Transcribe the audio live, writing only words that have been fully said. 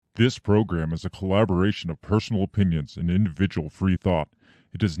This program is a collaboration of personal opinions and individual free thought.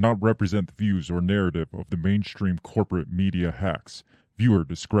 It does not represent the views or narrative of the mainstream corporate media hacks. Viewer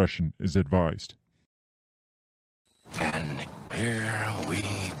discretion is advised. And here we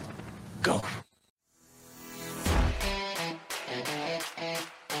go.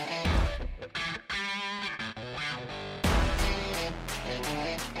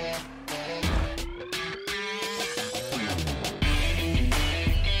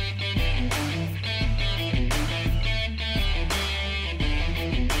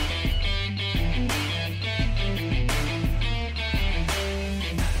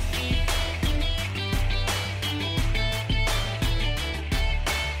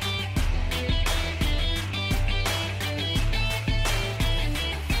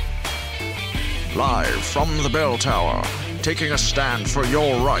 Live from the bell tower, taking a stand for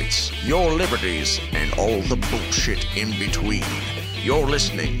your rights, your liberties, and all the bullshit in between. You're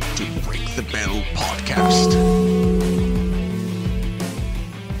listening to Break the Bell Podcast.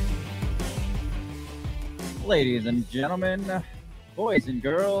 Ladies and gentlemen, boys and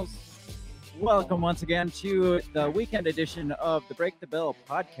girls, welcome once again to the weekend edition of the Break the Bell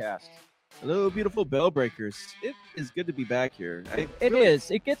Podcast. Hello, beautiful bell breakers. It is good to be back here. It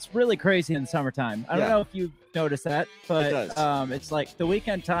is. It gets really crazy in the summertime. I don't know if you've noticed that, but it's like the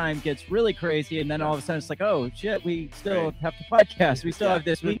weekend time gets really crazy, and then all of a sudden it's like, oh shit, we still have to podcast. We still have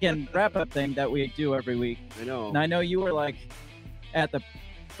this weekend wrap-up thing that we do every week. I know. And I know you were like at the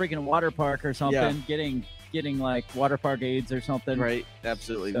freaking water park or something, getting like water park aids or something. Right,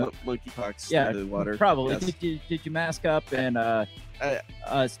 absolutely. So, monkeypox in the water. Probably. Yes. Did you mask up and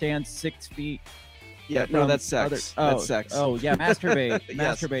stand 6 feet? Yeah, no, that's sex. That's sex. Oh, yeah, masturbate. Yes.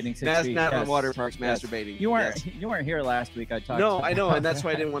 Masturbating 6 feet. Not on water parks, masturbating. You weren't here last week. I talked. No, I know, and that's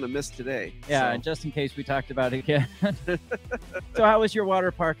why I didn't want to miss today. Yeah, and just in case we talked about it again. So, how was your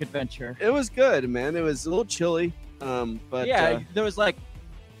water park adventure? It was good, man. It was a little chilly, but there was like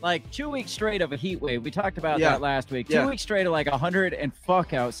 2 weeks straight of a heat wave. We talked about that last week. 2 weeks straight of like 100 and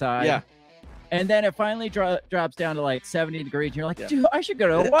fuck outside. Yeah. And then it finally drops down to like 70 degrees. And you're like, dude, I should go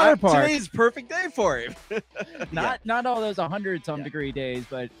to a water park. Today's perfect day for it. Not all those 100-some degree days,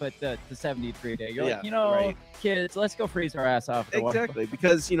 but the 70-degree day. You're like, kids, let's go freeze our ass off. Exactly,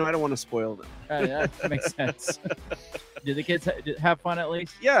 because, I don't want to spoil them. That makes sense. Did the kids have fun at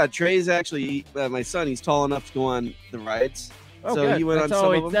least? Yeah, Trey's actually, my son, he's tall enough to go on the rides. Oh, so good. he went on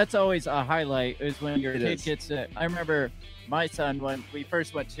some of them. That's always a highlight is when your kid is. gets it. I remember my son when we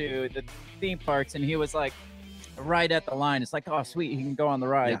first went to the theme parks and he was like right at the line. It's like, oh, sweet, he can go on the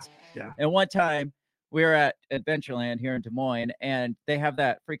rides. Yeah. And one time we were at Adventureland here in Des Moines and they have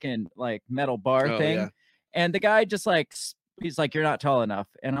that freaking like metal bar thing. Yeah. And the guy just like, he's like, you're not tall enough.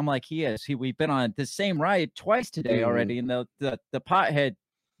 And I'm like, he is. We've been on the same ride twice today already. And the pothead,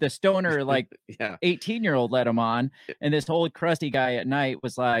 the stoner, like 18-year-old let him on. And this old crusty guy at night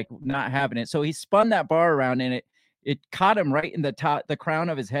was like not having it. So he spun that bar around and it caught him right in the crown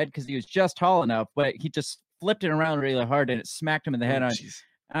of his head because he was just tall enough, but he just flipped it around really hard and it smacked him in the head.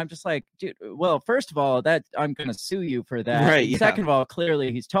 I'm just like, dude, well, first of all, that I'm going to sue you for that. Right, yeah. Second of all,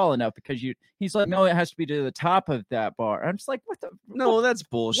 clearly he's tall enough because he's like, no, it has to be to the top of that bar. I'm just like, what the? No, that's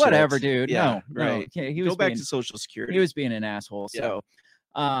bullshit. Whatever, dude. Yeah, no, right. No. He was Go back to Social Security. He was being an asshole. So,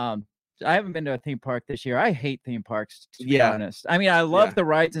 I haven't been to a theme park this year. I hate theme parks, to be honest. I mean, I love the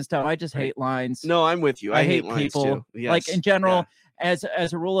rides and stuff. I just hate lines. No, I'm with you. I hate lines people. too. Yes. Like in general, as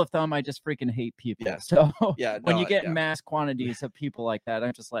a rule of thumb, I just freaking hate people. Yeah. So when no, you get mass quantities of people like that,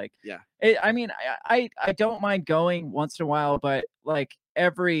 I'm just like, yeah. I mean, I don't mind going once in a while, but like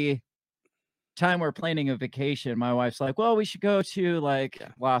every time we're planning a vacation, my wife's like, well, we should go to like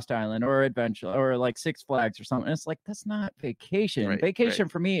Lost Island or Adventure or like Six Flags or something. And it's like, that's not vacation. Vacation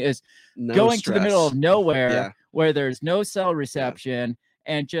for me is going to the middle of nowhere where there's no cell reception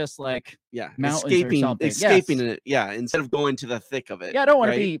and just like mountains escaping, or something. Escaping it. Yeah. Instead of going to the thick of it. Yeah. I don't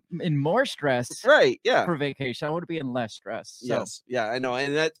want to be in more stress. Right. Yeah. For vacation. I want to be in less stress. So. Yes. Yeah, I know.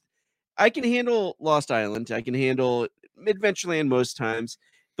 And that I can handle Lost Island. I can handle Adventureland most times.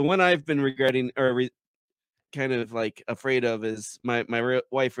 The one I've been regretting or kind of like afraid of is my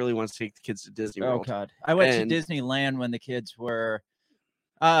wife really wants to take the kids to Disney World. Oh God. I went to Disneyland when the kids were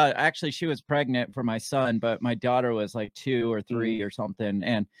actually she was pregnant for my son, but my daughter was like 2 or 3 or something.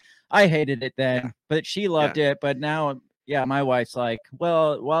 And I hated it then, but she loved it. But now, my wife's like,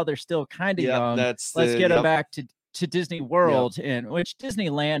 well, while they're still kind of young, let's get them back to Disney World, and which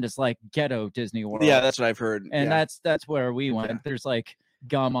Disneyland is like ghetto Disney World. Yeah, that's what I've heard. And that's where we went. There's like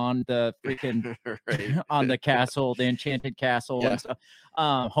gum on the freaking Right. on the castle, the enchanted castle Yeah. and stuff.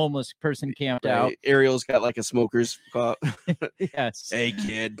 Homeless person camped out. Right. Ariel's got like a smoker's cup. Yes. Hey,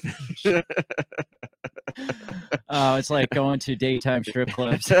 kid. It's like going to daytime strip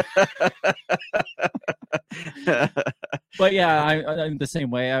clubs. But yeah, I'm the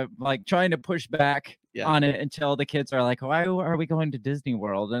same way. I'm like trying to push back Yeah. on it until the kids are like, why are we going to Disney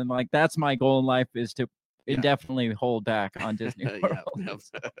World? And like, that's my goal in life, is to indefinitely hold back on Disney World. Yeah.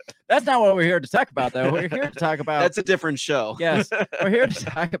 That's not what we're here to talk about, though. We're here to talk about That's a different show. Yes, we're here to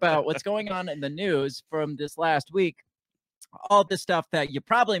talk about what's going on in the news from this last week. All this stuff that you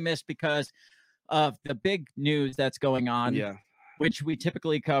probably missed because of the big news that's going on, Yeah. which we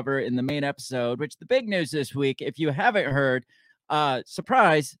typically cover in the main episode. Which the big news this week, if you haven't heard,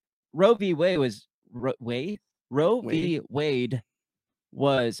 surprise, Roe v. Wade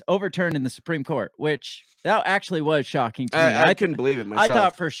was overturned in the Supreme Court, which that actually was shocking to me. I couldn't believe it myself. I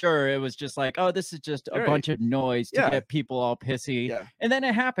thought for sure it was just like, oh, this is just a Right. bunch of noise to get people all pissy. Yeah. And then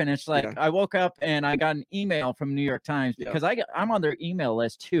it happened. It's like I woke up and I got an email from New York Times because I'm on their email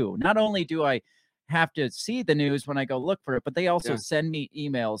list too. Not only do I have to see the news when I go look for it, but they also send me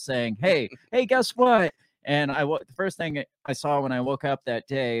emails saying, hey, guess what? And the first thing I saw when I woke up that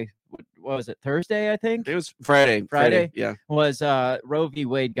day, what was it, Thursday, I think? It was Friday. Yeah. Was Roe v.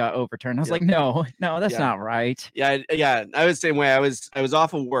 Wade got overturned. I was like, no, that's not right. Yeah. I was the same way. I was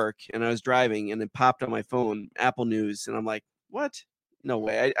off of work and I was driving and it popped on my phone, Apple News, and I'm like, what? No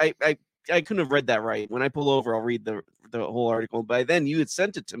way. I couldn't have read that right. When I pull over, I'll read the whole article. By then you had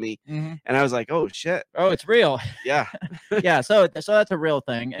sent it to me, and I was like, oh shit. Oh, it's real. Yeah. Yeah. So that's a real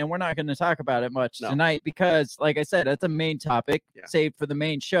thing, and we're not going to talk about it much tonight because, like I said, that's a main topic saved for the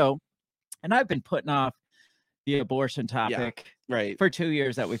main show. And I've been putting off the abortion topic for 2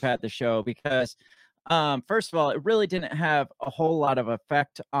 years that we've had the show because, first of all, it really didn't have a whole lot of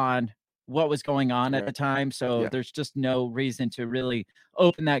effect on what was going on at the time. So there's just no reason to really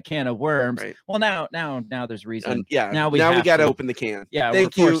open that can of worms. Right. Well, now there's reason. Now we got to open the can. Yeah.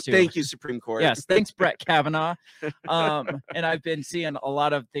 Thank you, Supreme Court. Yes. Thanks, Brett Kavanaugh. And I've been seeing a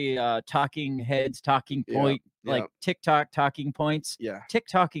lot of the talking heads, talking point, like TikTok talking points. Yeah.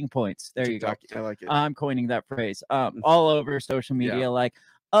 TikToking points. There TikTok, you go. I like it. I'm coining that phrase. All over social media, like,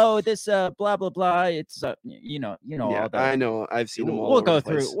 oh, this blah blah blah. It's you know all that. I know. I've seen them all. We'll go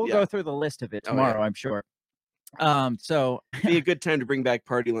through the list of it tomorrow, I'm sure. So be a good time to bring back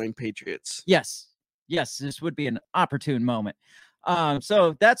Party Line Patriots. Yes, this would be an opportune moment.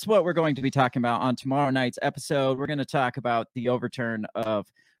 So that's what we're going to be talking about on tomorrow night's episode. We're going to talk about the overturn of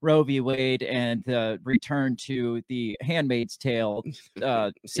Roe v. Wade and the return to the Handmaid's Tale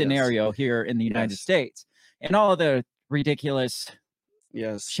scenario here in the United States, and all of the ridiculous.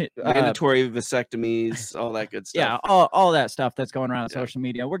 Yes, mandatory vasectomies, all that good stuff. Yeah, all that stuff that's going around on social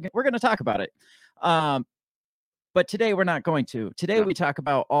media. We're going to talk about it. But today we're not going to. Today we talk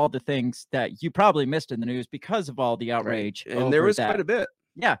about all the things that you probably missed in the news because of all the outrage. Right. And there was quite a bit.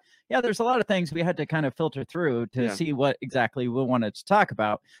 Yeah, there's a lot of things we had to kind of filter through to see what exactly we wanted to talk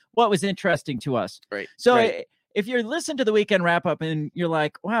about. What was interesting to us. Right. So if you're listening to the weekend wrap up and you're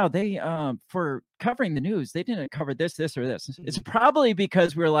like, wow, they for covering the news, they didn't cover this or this. It's probably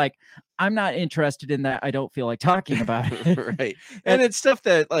because we're like, I'm not interested in that. I don't feel like talking about it. Right. And it's stuff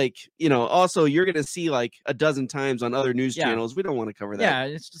that, like, also you're going to see like a dozen times on other news channels. We don't want to cover that.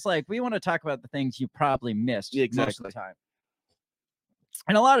 Yeah. It's just like, we want to talk about the things you probably missed most of the time.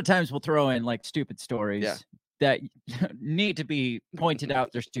 And a lot of times we'll throw in like stupid stories that need to be pointed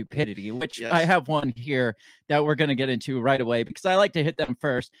out their stupidity, which I have one here that we're going to get into right away because I like to hit them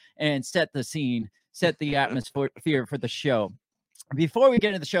first and set the scene, set the atmosphere for the show. Before we get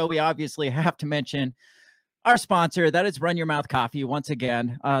into the show, we obviously have to mention our sponsor. That is Run Your Mouth Coffee. Once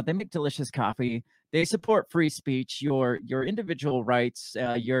again, they make delicious coffee. They support free speech, your individual rights,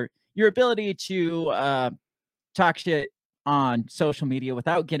 your ability to talk shit on social media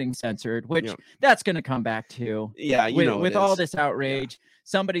without getting censored, which that's going to come back to. Yeah, with all this outrage,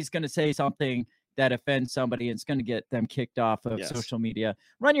 somebody's going to say something that offends somebody and it's going to get them kicked off of social media.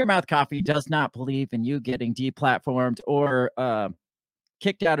 Run Your Mouth Coffee does not believe in you getting deplatformed or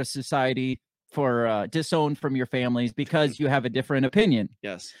kicked out of society for disowned from your families because you have a different opinion.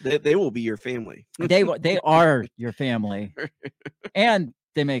 Yes, they will be your family. They are your family. And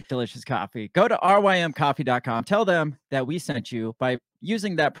they make delicious coffee. Go to rymcoffee.com. Tell them that we sent you by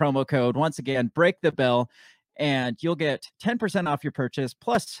using that promo code. Once again, break the bell, and you'll get 10% off your purchase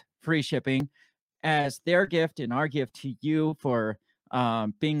plus free shipping as their gift and our gift to you for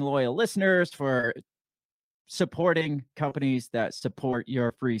being loyal listeners, for supporting companies that support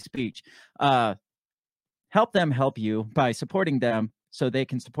your free speech. Help them help you by supporting them so they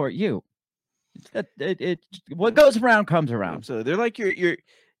can support you. What goes around comes around. So they're like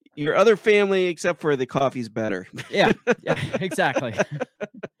your other family, except for the coffee's better. Yeah, exactly.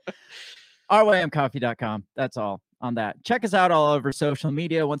 rymcoffee.com. That's all on that. Check us out all over social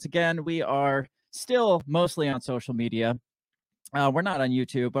media. Once again, we are still mostly on social media. We're not on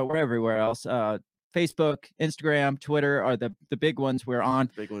YouTube, but we're everywhere else. Facebook, Instagram, Twitter are the big ones we're on.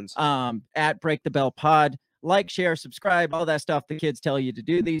 Big ones. At Break the Bell Pod. Like, share, subscribe, all that stuff the kids tell you to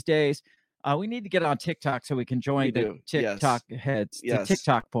do these days. We need to get on TikTok so we can join the TikTok heads, the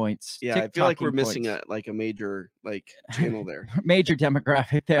TikTok points. Yeah, I feel like we're missing a major channel there. Major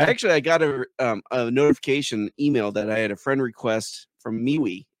demographic there. I got a notification email that I had a friend request from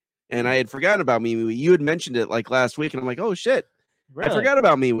MeWe, and I had forgotten about MeWe. You had mentioned it last week, and I'm like, oh shit, really? I forgot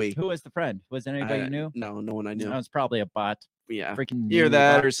about MeWe. Who was the friend? Was it anybody you knew? No one I knew. It was probably a bot. Yeah, freaking either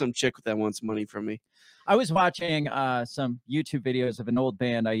that bot. Or some chick that wants money from me. I was watching some YouTube videos of an old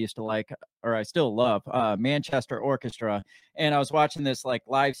band I used to like, or I still love, Manchester Orchestra, and I was watching this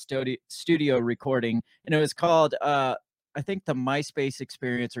live studio recording, and it was called I think the MySpace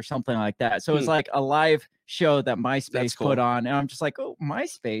Experience or something like that. So it was like a live show that MySpace put on, and I'm just like, oh,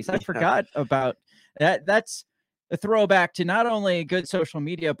 MySpace, I forgot about that. That's a throwback to not only good social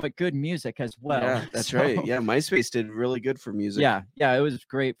media but good music as well. Yeah, that's right. Yeah, MySpace did really good for music. Yeah, it was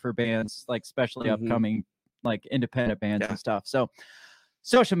great for bands, especially upcoming independent bands and stuff. So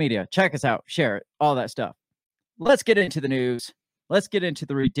social media, check us out, share it, all that stuff. Let's get into the news. Let's get into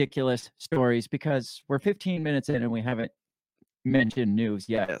the ridiculous stories, because we're 15 minutes in and we haven't mentioned news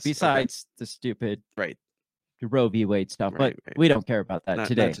yet. Yes, besides the stupid Roe v. Wade stuff, but we don't care about that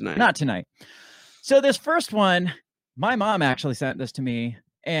today. Not tonight. So this first one, my mom actually sent this to me,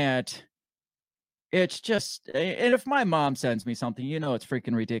 and it's just, and if my mom sends me something, it's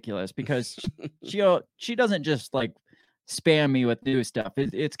freaking ridiculous, because she doesn't just spam me with new stuff.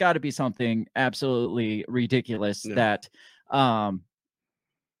 It's got to be something absolutely ridiculous that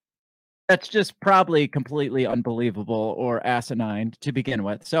that's just probably completely unbelievable or asinine to begin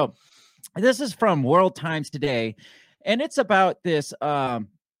with. So this is from World Times Today, and it's about this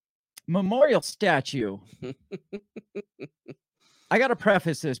memorial statue. I got to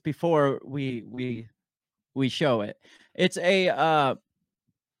preface this before we show it. It's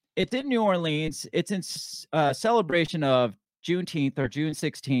it's in New Orleans. It's in celebration of Juneteenth, or June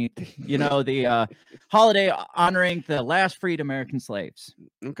 16th, the holiday honoring the last freed American slaves.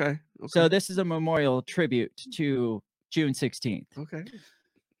 Okay. So this is a memorial tribute to June 16th. Okay.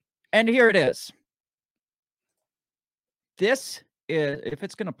 And here it is. This is, if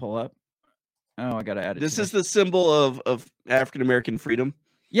it's going to pull up. Oh, I got to add it. This is the symbol of African-American freedom.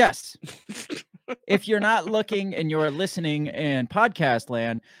 Yes. If you're not looking and you're listening in podcast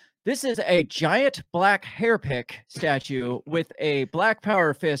land, this is a giant black hair pick statue with a black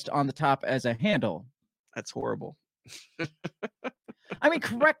power fist on the top as a handle. That's horrible. I mean,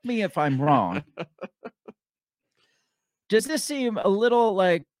 correct me if I'm wrong. Does this seem a little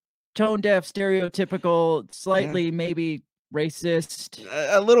tone deaf, stereotypical, slightly maybe racist?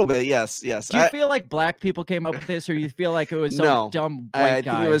 A little bit, yes. Do you feel like black people came up with this, or you feel like it was some dumb white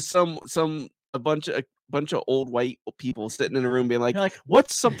guy? I think it was a bunch of old white people sitting in a room being like,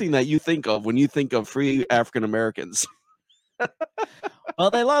 what's something that you think of when you think of free African Americans? Well,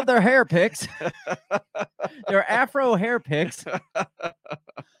 they love their hair picks. Their Afro hair picks.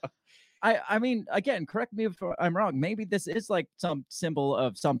 I mean, again, correct me if I'm wrong. Maybe this is some symbol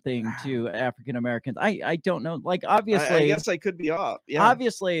of something to African Americans. I don't know. Obviously, I guess I could be off. Yeah.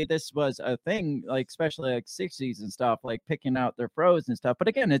 Obviously, this was a thing, especially 60s and stuff, picking out their fros and stuff. But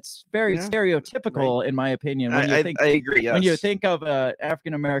again, it's very stereotypical, in my opinion. When you think, I agree. Yes. When you think of an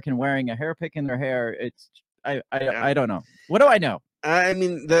African American wearing a hair pick in their hair, it's I don't know. What do I know? I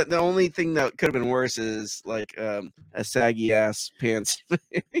mean, the only thing that could have been worse is a saggy ass pants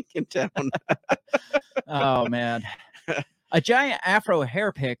in town. Oh man, a giant Afro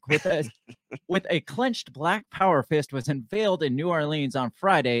hair pick with a clenched black power fist was unveiled in New Orleans on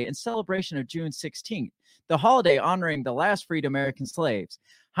Friday in celebration of June 16th, the holiday honoring the last freed American slaves.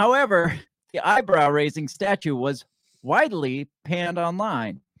 However, the eyebrow-raising statue was widely panned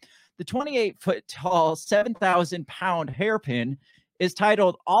online. The 28-foot-tall, 7,000-pound hairpin is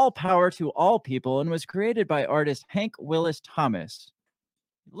titled "All Power to All People" and was created by artist Hank Willis Thomas.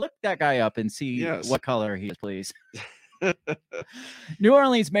 Look that guy up and see what color he is, please. New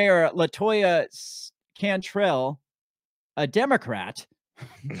Orleans Mayor LaToya Cantrell, a Democrat,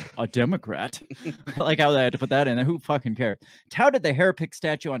 I like how they had to put that in there. Who fucking cares? Touted the hairpick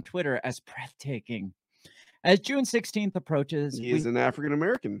statue on Twitter as breathtaking. As June 16th approaches, He's an African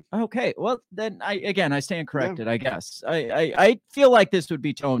American. Okay, well then I stand corrected. I guess I feel like this would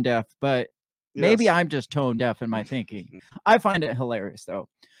be tone deaf, but maybe I'm just tone deaf in my thinking. I find it hilarious though.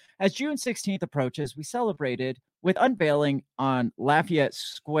 As June 16th approaches, we celebrated with unveiling on Lafayette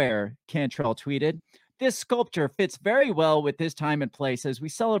Square. Cantrell tweeted, "This sculpture fits very well with this time and place as we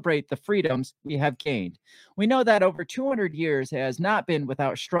celebrate the freedoms we have gained. We know that over 200 years has not been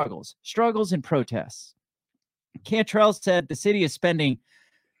without struggles and protests." Cantrell said the city is spending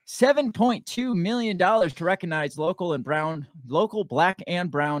 $7.2 million to recognize local Black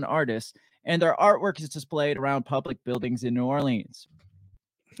and brown artists, and their artwork is displayed around public buildings in New Orleans.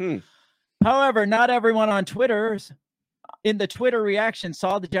 However, not everyone on Twitter in the Twitter reaction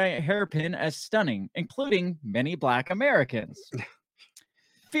saw the giant hairpin as stunning, including many Black Americans.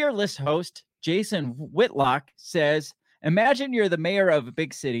 Fearless host Jason Whitlock says, "Imagine you're the mayor of a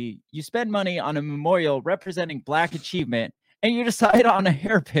big city. You spend money on a memorial representing Black achievement, and you decide on a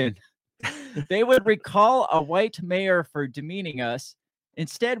hairpin. They would recall a white mayor for demeaning us.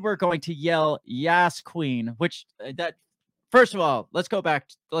 Instead, we're going to yell, 'Yas, Queen,' which that, first of all, let's go back.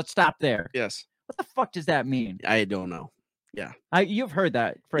 Let's stop there. Yes. What the fuck does that mean? I don't know. Yeah. You've heard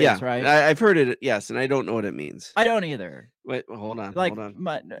that phrase, right? I've heard it. Yes. And I don't know what it means. I don't either. Wait, hold on. Like hold on.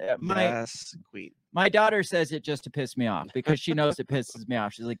 my Yes, Queen. My daughter says it just to piss me off because she knows it pisses me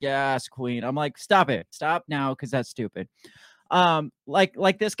off. She's like, "Yes, Queen." I'm like, "Stop it. Stop now," because that's stupid.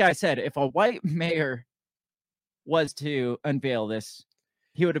 Like this guy said, if a white mayor was to unveil this,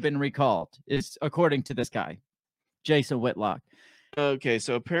 he would have been recalled, is according to this guy, Jason Whitlock. Okay,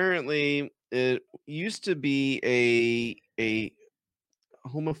 so apparently it used to be a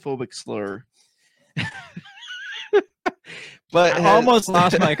homophobic slur. But I almost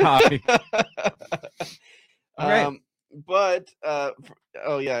lost my coffee.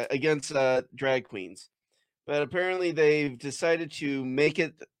 Against drag queens. But apparently they've decided to make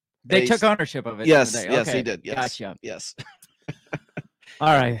it. They took ownership of it. Yes, they? yes, Okay. they did. Yes, Gotcha. Yes.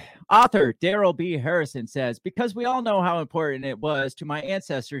 All right. Author Daryl B. Harrison says, "Because we all know how important it was to my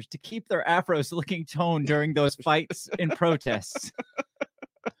ancestors to keep their afros looking toned during those fights and protests."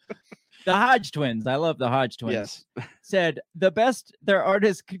 The Hodge twins, I love the Hodge twins, said, "The best their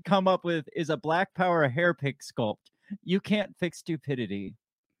artists could come up with is a Black Power hairpick sculpt. You can't fix stupidity."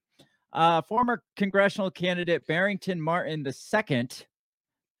 Former congressional candidate Barrington Martin II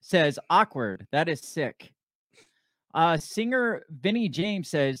says, "Awkward. That is sick." Singer Vinnie James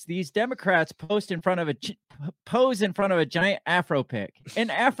says, "These Democrats pose in front of a giant Afro pick. An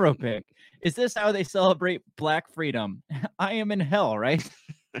Afro pick. Is this how they celebrate Black freedom? I am in hell, right?"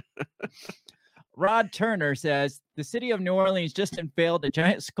 Rod Turner says, "The city of New Orleans just unveiled a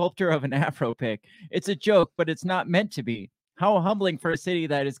giant sculpture of an Afro pick. It's a joke, but it's not meant to be. How humbling for a city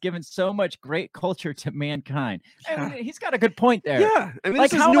that has given so much great culture to mankind." I mean, he's got a good point there. Yeah, I mean,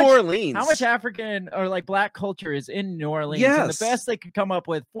 like, this is New Orleans. How much African or like Black culture is in New Orleans? Yes. And the best they could come up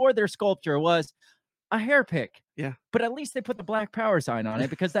with for their sculpture was a hair pick. Yeah. But at least they put the Black Power sign on it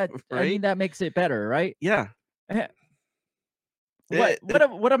because that Right? I mean that makes it better, right? Yeah.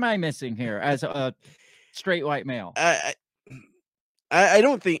 What am I missing here as a straight white male? I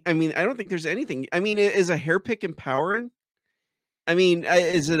don't think. I mean, I don't think there's anything. I mean, is a hair pick empowering? I mean,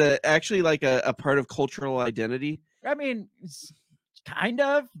 is it actually like a part of cultural identity? I mean, kind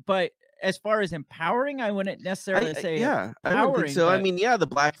of, but as far as empowering, I wouldn't necessarily say. I don't think so. I mean, the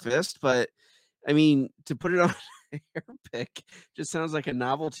Black Fist, but I mean, to put it on a hair pick just sounds like a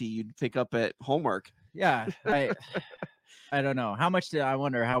novelty you'd pick up at Hallmark. Yeah, I don't know. I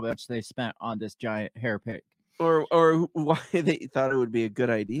wonder how much they spent on this giant hair pick. Or why they thought it would be a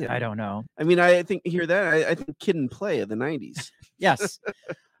good idea. I don't know. I mean, I think I think Kid and Play of the 90s. Yes.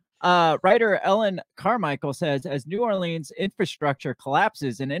 Writer Ellen Carmichael says, "As New Orleans infrastructure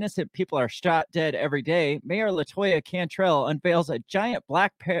collapses and innocent people are shot dead every day, Mayor LaToya Cantrell unveils a giant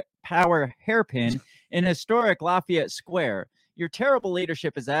Black Power hairpin in historic Lafayette Square. Your terrible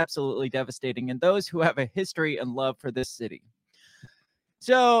leadership is absolutely devastating, and those who have a history and love for this city."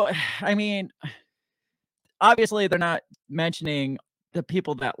 So, I mean, obviously they're not mentioning the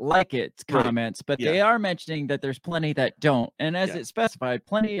people that like its comments, but they are mentioning that there's plenty that don't. And as it specified,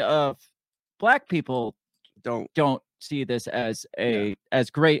 plenty of Black people don't see this as as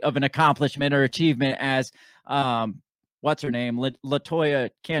great of an accomplishment or achievement as what's her name,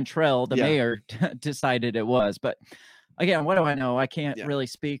 LaToya Cantrell, the mayor, decided it was. But again, what do I know? I can't really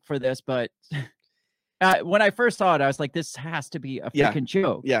speak for this, but when I first saw it, I was like, this has to be a freaking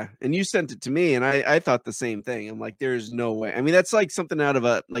joke. Yeah. And you sent it to me, and I thought the same thing. I'm like, there's no way. I mean, that's like something out of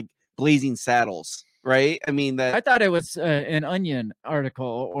like Blazing Saddles. right? I mean that. I thought it was an Onion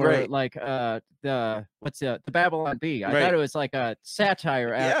article or Right. like the Babylon Bee. I Right. thought it was like a satire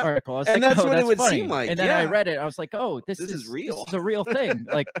Yeah. article. I was And like, that's oh, what it that's would funny. seem like, And then I yeah. read it. I was like, oh, this is real. This is a real thing.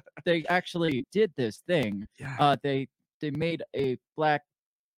 Like they actually did this thing. Yeah. They made a Black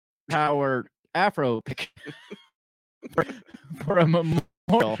Power Afro pic for a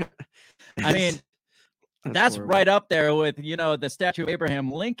memorial. I mean, that's horrible. right up there with, you know, the statue of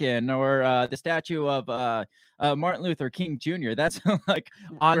Abraham Lincoln or the statue of Martin Luther King Jr. That's like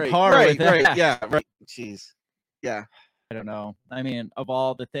on Right, par right, with that. right, yeah, right. Jeez. Yeah. I don't know. I mean, of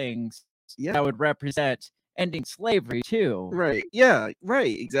all the things Yeah. that would represent ending slavery too. Right. Yeah.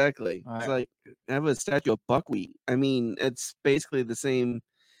 Right. Exactly. All It's right. like have a statue of buckwheat. I mean, it's basically the same.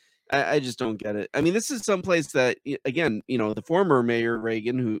 I just don't get it. I mean, this is someplace that, again, you know, the former mayor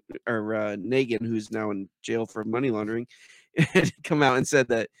Nagin, who's now in jail for money laundering, had come out and said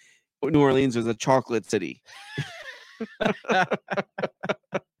that New Orleans was a chocolate city.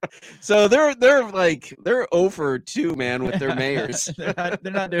 So they're 0 for 2, man, with their mayors. they're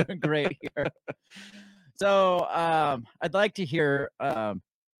not doing great here. So I'd like to hear.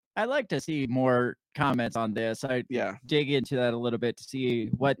 I'd like to see more comments on this. I dig into that a little bit to see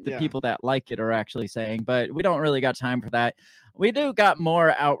what the people that like it are actually saying, but we don't really got time for that. We do got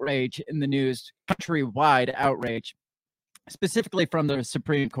more outrage in the news, countrywide outrage, specifically from the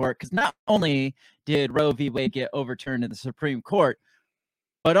Supreme Court, because not only did Roe v. Wade get overturned in the Supreme Court,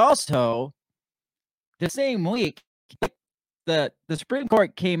 but also the same week, the Supreme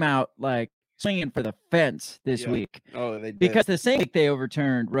Court came out like swinging for the fence this week. Oh, they did. Because the same week they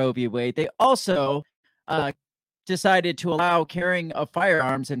overturned Roe v. Wade, they also decided to allow carrying of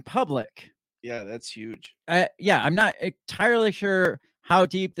firearms in public. Yeah, that's huge. Yeah, I'm not entirely sure how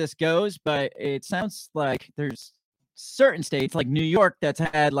deep this goes, but it sounds like there's certain states like New York that's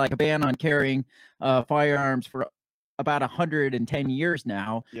had like a ban on carrying firearms for about 110 years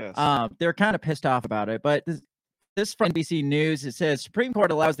now. Yes. They're kind of pissed off about it, but this from NBC News, it says Supreme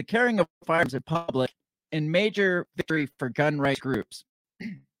Court allows the carrying of firearms in public in major victory for gun rights groups.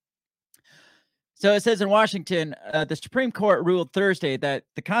 So it says in Washington, the Supreme Court ruled Thursday that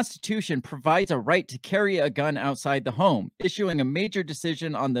the Constitution provides a right to carry a gun outside the home, issuing a major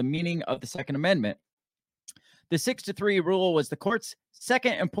decision on the meaning of the Second Amendment. The 6-3 rule was the court's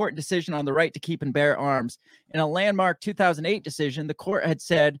second important decision on the right to keep and bear arms. In a landmark 2008 decision, the court had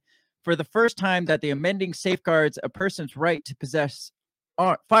said for the first time that the amending safeguards a person's right to possess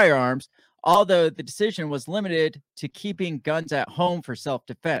firearms, although the decision was limited to keeping guns at home for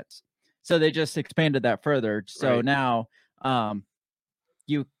self-defense. So they just expanded that further. So now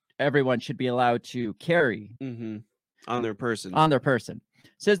everyone should be allowed to carry on their person.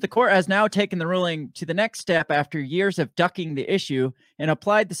 Says the court has now taken the ruling to the next step after years of ducking the issue and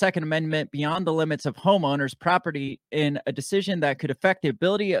applied the Second Amendment beyond the limits of homeowners' property in a decision that could affect the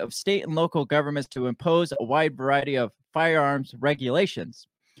ability of state and local governments to impose a wide variety of firearms regulations.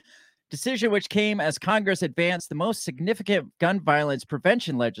 Decision which came as Congress advanced the most significant gun violence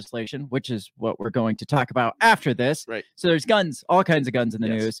prevention legislation, which is what we're going to talk about after this. Right. So there's guns, all kinds of guns in the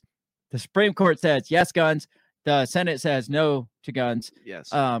news. The Supreme Court says yes, guns. The Senate says no to guns.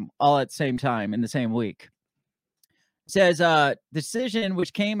 Yes. All at the same time in the same week. It says decision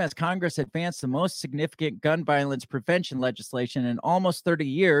which came as Congress advanced the most significant gun violence prevention legislation in almost 30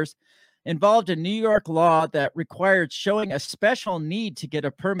 years involved a New York law that required showing a special need to get a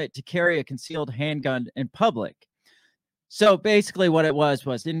permit to carry a concealed handgun in public. So basically what it was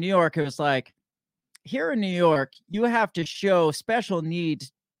in New York, it was like, here in New York, you have to show special need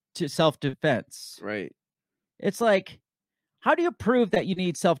to self-defense. Right. It's like, how do you prove that you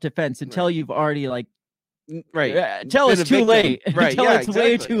need self-defense until you've already like, until it's too late, until it's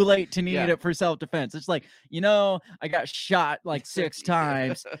way too late to need it for self-defense. It's like, I got shot like 6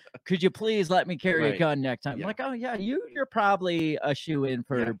 times. Could you please let me carry a gun next time? I'm like, oh yeah, you're probably a shoe-in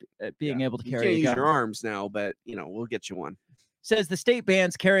for being able to carry a gun. You can't use your arms now, but we'll get you one. Says the state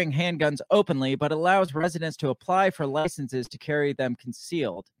bans carrying handguns openly, but allows residents to apply for licenses to carry them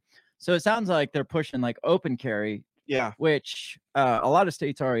concealed. So it sounds like they're pushing like open carry, which a lot of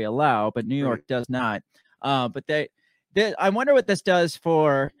states already allow, but New York does not. But I wonder what this does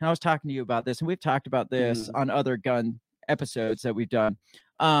for. And I was talking to you about this, and we've talked about this on other gun episodes that we've done.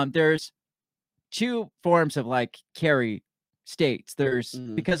 There's 2 forms of like carry states. There's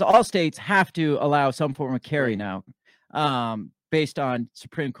because all states have to allow some form of carry now, based on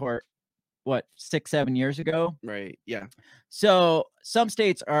Supreme Court, 6-7 years ago. Right. Yeah. So some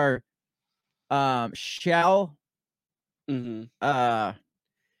states are shall what's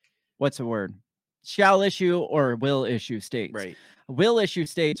the word? Shall issue or will issue states. Right. Will issue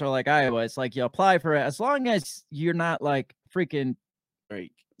states are like Iowa. It's like you apply for it as long as you're not like freaking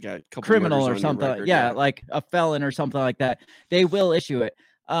right. Got a couple criminal or murders on your something. record, Yeah, like a felon or something like that. They will issue it.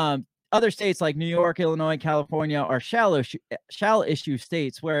 Other states like New York, Illinois, California are shall issue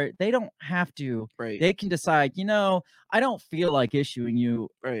states where they don't have to. Right. They can decide, I don't feel like issuing you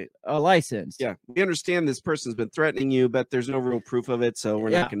right. a license. Yeah. We understand this person's been threatening you, but there's no real proof of it, so we're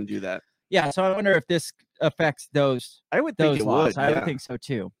not going to do that. Yeah. So I wonder if this affects those. I would think it laws. would. I would think so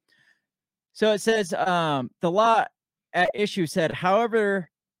too. So it says the law at issue said, however,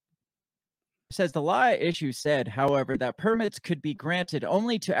 that permits could be granted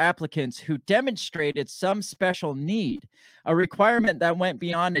only to applicants who demonstrated some special need, a requirement that went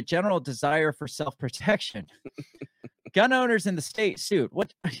beyond a general desire for self-protection. Gun owners in the state sued.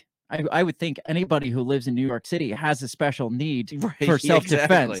 What I would think anybody who lives in New York City has a special need for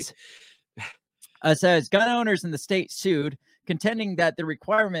self-defense. Exactly. Says gun owners in the state sued, contending that the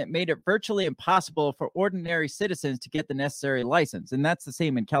requirement made it virtually impossible for ordinary citizens to get the necessary license. And that's the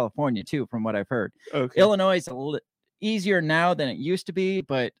same in California, too, from what I've heard. Okay. Illinois is a little easier now than it used to be,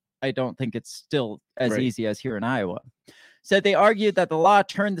 but I don't think it's still as easy as here in Iowa. Said they argued that the law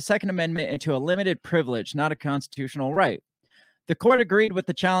turned the Second Amendment into a limited privilege, not a constitutional right. The court agreed with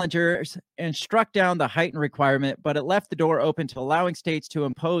the challengers and struck down the heightened requirement, but it left the door open to allowing states to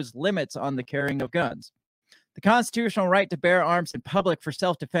impose limits on the carrying of guns. The constitutional right to bear arms in public for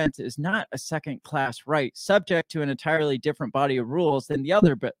self-defense is not a second-class right, subject to an entirely different body of rules than the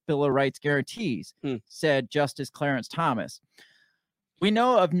other Bill of Rights guarantees, said Justice Clarence Thomas. We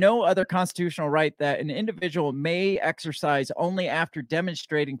know of no other constitutional right that an individual may exercise only after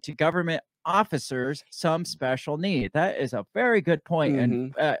demonstrating to government officers some special need. That is a very good point.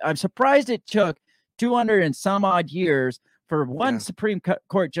 And I'm surprised it took 200 and some odd years for one Supreme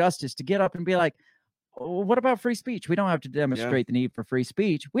Court justice to get up and be like, what about free speech? We don't have to demonstrate the need for free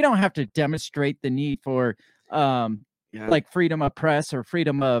speech. We don't have to demonstrate the need for like freedom of press or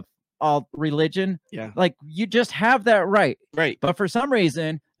freedom of all religion. Yeah. Like you just have that right. Right. But for some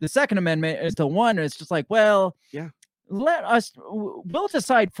reason, the Second Amendment is the one it's just like, well, we'll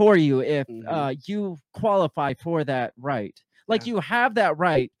decide for you if you qualify for that right. Like you have that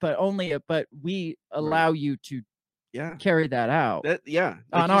right, but we allow you to carry that out.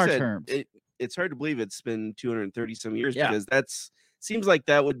 On our terms. It's hard to believe it's been 230 some years because seems like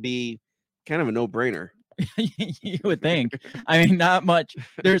that would be kind of a no-brainer. You would think. I mean, not much.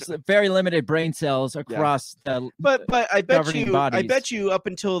 There's very limited brain cells across the but I bet you up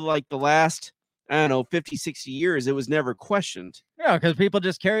until like the last 50, 60 years, it was never questioned. Yeah, because people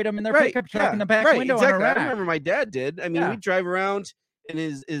just carried them in their pickup truck in the back window. Exactly. I remember my dad did. I mean, we'd drive around in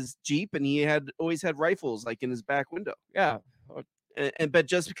his Jeep, and he always had rifles like in his back window. Yeah. But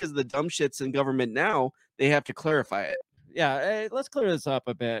just because of the dumb shits in government now, they have to clarify it. Yeah, let's clear this up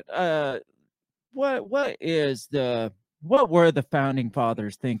a bit. What were the founding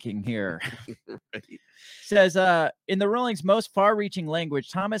fathers thinking here? Says in the ruling's most far-reaching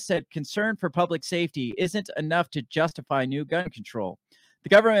language, Thomas said concern for public safety isn't enough to justify new gun control. The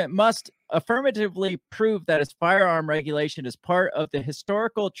government must affirmatively prove that its firearm regulation is part of the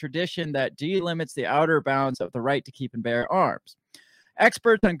historical tradition that delimits the outer bounds of the right to keep and bear arms.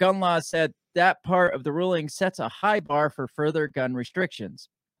 Experts on gun laws said that part of the ruling sets a high bar for further gun restrictions,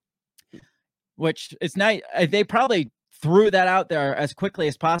 which is not. They probably threw that out there as quickly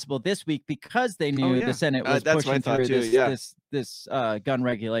as possible this week because they knew the Senate was pushing through this gun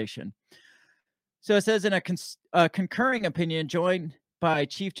regulation. So it says in a concurring opinion joined by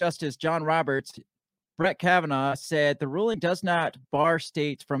Chief Justice John Roberts, Brett Kavanaugh said the ruling does not bar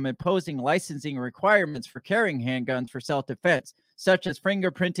states from imposing licensing requirements for carrying handguns for self-defense, such as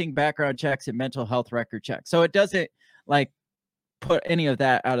fingerprinting, background checks, and mental health record checks. So it doesn't like put any of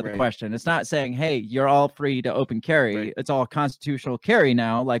that out of the question. It's not saying, hey, you're all free to open carry. It's all constitutional carry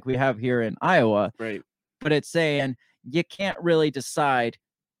now, like we have here in Iowa. Right. But it's saying you can't really decide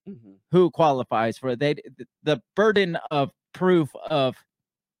who qualifies for it. The burden of proof of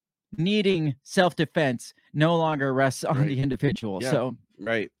needing self-defense no longer rests on the individual. So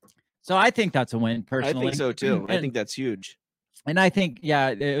so I think that's a win personally. I think so too. I think that's huge. And I think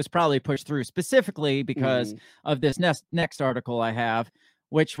it was probably pushed through specifically because of this next article I have,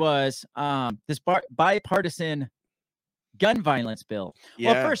 which was this bipartisan gun violence bill.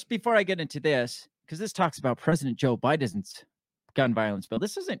 Well, first, before I get into this, because this talks about President Joe Biden's gun violence bill.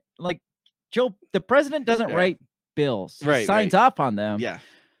 This isn't like the president doesn't write bills. He signs off on them. Yeah.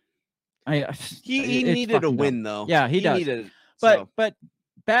 He needed a win, though. Yeah, he does. But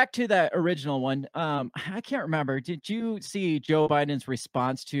back to that original one. I can't remember. Did you see Joe Biden's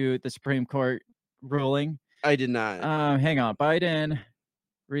response to the Supreme Court ruling? I did not. Hang on. Biden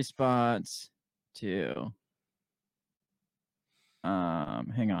response to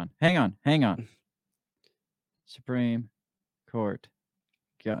hang on. Supreme Court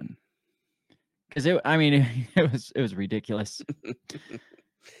gun. Because it was ridiculous.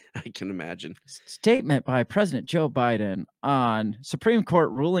 I can imagine. Statement by President Joe Biden on Supreme Court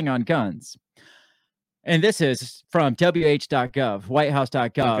ruling on guns. And this is from WH.gov,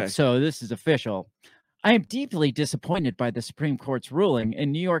 whitehouse.gov. Okay. So this is official. I am deeply disappointed by the Supreme Court's ruling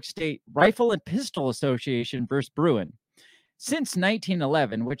in New York State Rifle and Pistol Association versus Bruin. Since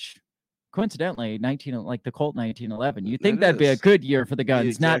 1911, which coincidentally, like the Colt 1911, you'd think that'd be a good year for the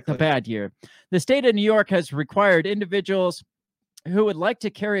guns, not the bad year. The state of New York has required individuals who would like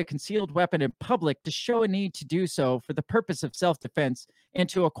to carry a concealed weapon in public to show a need to do so for the purpose of self-defense and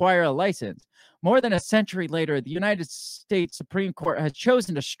to acquire a license. More than a century later, the United States Supreme Court has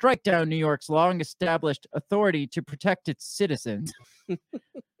chosen to strike down New York's long-established authority to protect its citizens.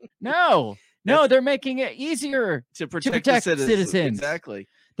 No, they're making it easier to protect citizens. Exactly.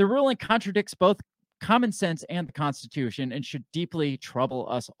 The ruling contradicts both common sense and the Constitution and should deeply trouble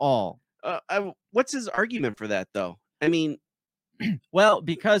us all. What's his argument for that, though? I mean, well,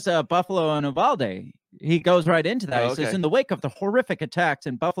 because Buffalo and Uvalde, he goes right into that. He says, in the wake of the horrific attacks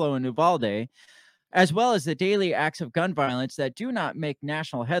in Buffalo and Uvalde, as well as the daily acts of gun violence that do not make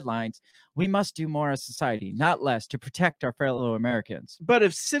national headlines, we must do more as society, not less, to protect our fellow Americans. But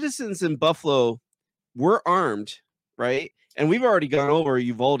if citizens in Buffalo were armed, right, and we've already gone over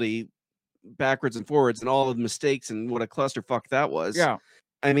Uvalde backwards and forwards and all of the mistakes and what a clusterfuck that was. Yeah.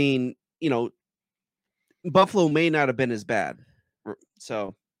 I mean, Buffalo may not have been as bad.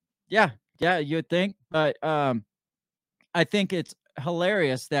 So, yeah, you'd think, but I think it's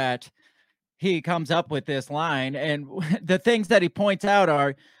hilarious that he comes up with this line, and the things that he points out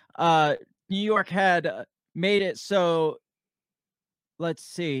are New York had made it so, let's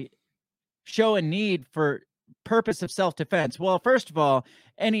see, show a need for purpose of self-defense. Well, first of all,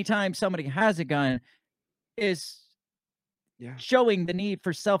 anytime somebody has a gun is showing the need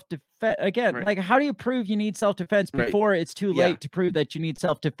for self-defense. Again, like, how do you prove you need self-defense before it's too late to prove that you need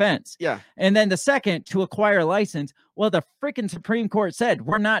self-defense? Yeah. And then the second, to acquire a license. Well, the freaking Supreme Court said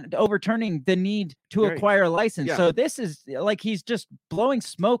we're not overturning the need to acquire a license. Yeah. So this is like he's just blowing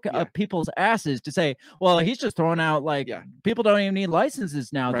smoke up people's asses to say, well, he's just throwing out like people don't even need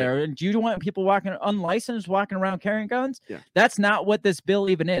licenses now there. And do you want people unlicensed walking around carrying guns? Yeah. That's not what this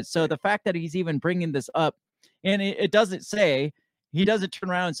bill even is. So the fact that he's even bringing this up, and it doesn't say, he doesn't turn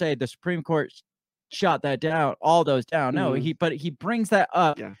around and say the Supreme Court shot that down, all those down. No, but he brings that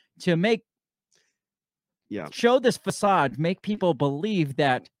up to make, show this facade, make people believe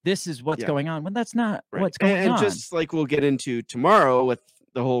that this is what's going on when that's not what's going on. And just like we'll get into tomorrow with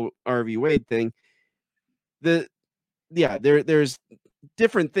the whole Roe v. Wade thing, there's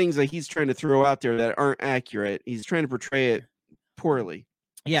different things that he's trying to throw out there that aren't accurate. He's trying to portray it poorly.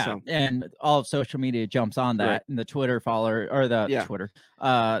 Yeah, so. And all of social media jumps on that, and the Twitter follower or the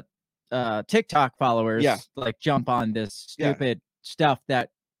TikTok followers like jump on this stupid stuff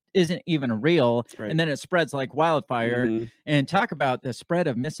that isn't even real, and then it spreads like wildfire. And talk about the spread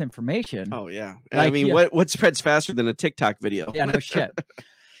of misinformation. Oh yeah, like, I mean, what spreads faster than a TikTok video? Yeah, no shit.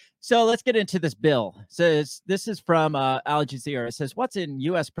 So let's get into this bill. It says this is from Al Jazeera. It says, what's in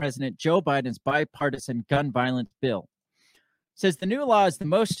U.S. President Joe Biden's bipartisan gun violence bill? Says the new law is the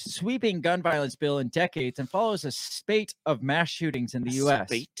most sweeping gun violence bill in decades and follows a spate of mass shootings in the U.S.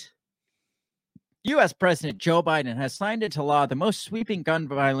 Spate? U.S. President Joe Biden has signed into law the most sweeping gun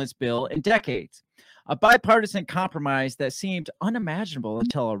violence bill in decades, a bipartisan compromise that seemed unimaginable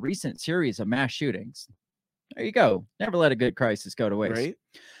until a recent series of mass shootings. There you go. Never let a good crisis go to waste. Right?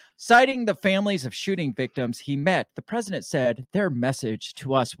 Citing the families of shooting victims he met, the president said their message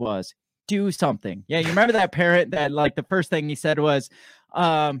to us was, do something. Yeah, you remember that parent that like the first thing he said was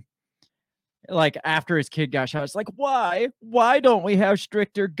like after his kid got shot, it's like, why don't we have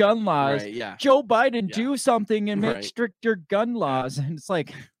stricter gun laws? Right, yeah. Joe Biden, do something and make stricter gun laws. And it's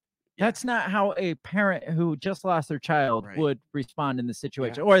like, that's not how a parent who just lost their child would respond in this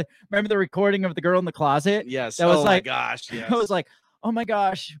situation. Or remember the recording of the girl in the closet? Yes. That was like, my gosh. Yes. I was like, oh my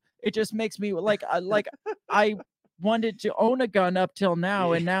gosh, it just makes me like I wanted to own a gun up till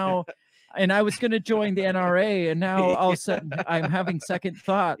now, and now and I was going to join the NRA, and now all of a sudden I'm having second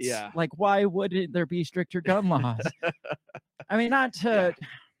thoughts. Yeah. Like, why wouldn't there be stricter gun laws? I mean, not to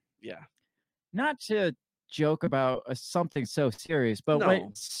joke about something so serious, but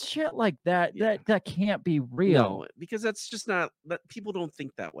when shit like that, that can't be real. No, because that's just not that. People don't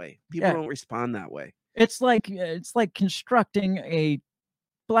think that way. People don't respond that way. It's like constructing a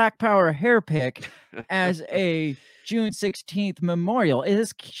Black Power hair pick as a June 16th memorial.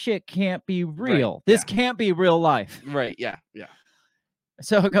 This shit can't be real. Right, This can't be real life. Right. Yeah. Yeah.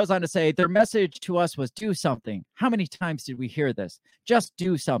 So it goes on to say, their message to us was do something. How many times did we hear this? Just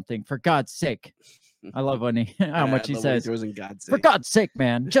do something, for God's sake. I love when how much he says, for God's sake,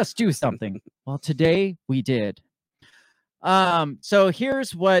 man, just do something. Well, today we did. So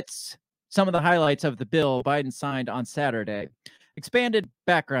here's what's some of the highlights of the bill Biden signed on Saturday. Expanded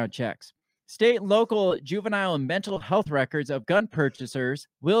background checks. State and local juvenile and mental health records of gun purchasers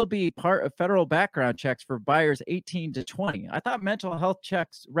will be part of federal background checks for buyers 18 to 20. I thought mental health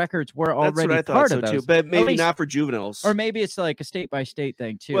checks records were already part of those, too, but maybe not for juveniles. Or maybe it's like a state by state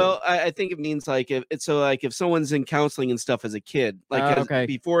thing too. Well, I think it means like if it's so like if someone's in counseling and stuff as a kid, like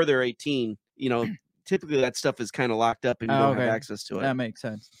before they're 18, you know, typically that stuff is kind of locked up and you don't have access to it. That makes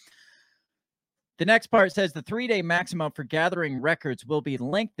sense. The next part says the 3-day maximum for gathering records will be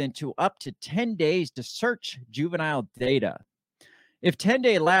lengthened to up to 10 days to search juvenile data. If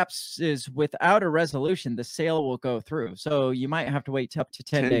 10-day lapses without a resolution, the sale will go through. So you might have to wait up to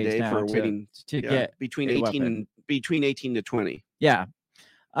 10 days now for waiting to get between 18 to 20. Yeah.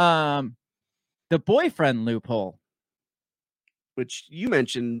 The boyfriend loophole, which you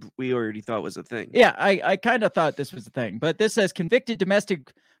mentioned we already thought was a thing. Yeah, I kind of thought this was a thing. But this says convicted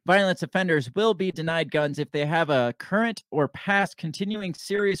domestic violence offenders will be denied guns if they have a current or past continuing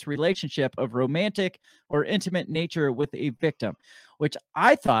serious relationship of romantic or intimate nature with a victim, which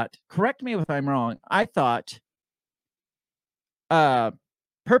I thought, correct me if I'm wrong, I thought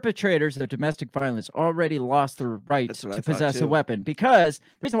perpetrators of domestic violence already lost their right to possess a weapon. Because the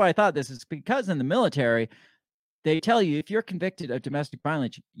reason why I thought this is because in the military, they tell you if you're convicted of domestic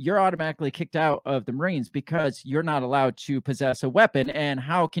violence, you're automatically kicked out of the Marines because you're not allowed to possess a weapon. And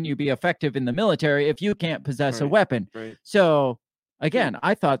how can you be effective in the military if you can't possess a weapon? Right. So again,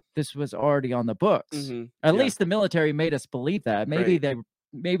 I thought this was already on the books. At least the military made us believe that. Maybe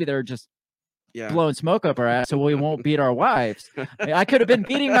they're just blowing smoke up our ass so we won't beat our wives. I could have been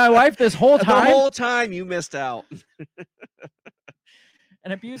beating my wife this whole time. The whole time you missed out.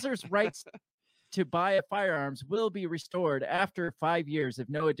 An abuser's rights to buy firearms will be restored after 5 years if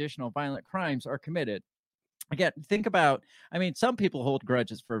no additional violent crimes are committed. Again, think about, I mean, some people hold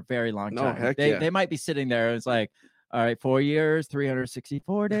grudges for a very long time. They might be sitting there and it's like, all right, 4 years,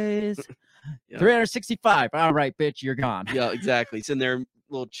 364 days, 365. All right, bitch, you're gone. Yeah, exactly. It's in their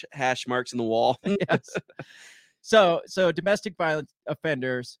little hash marks in the wall. Yes. So domestic violence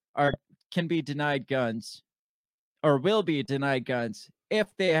offenders can be denied guns or will be denied guns if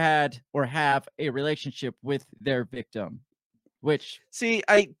they had or have a relationship with their victim, which... See,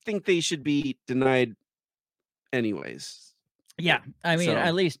 I think they should be denied anyways. Yeah, I mean,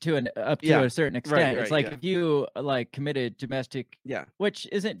 at least up to a certain extent. It's like if you committed domestic... Yeah. Which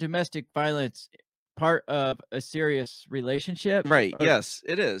isn't domestic violence part of a serious relationship? Right, yes,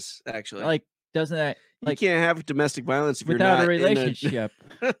 it is, actually. Like, doesn't that... You can't have domestic violence if you're without not a relationship.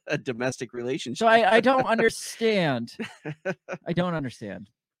 in a domestic relationship. So I don't understand. I don't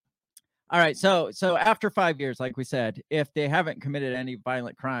understand. All right. So after 5 years, like we said, if they haven't committed any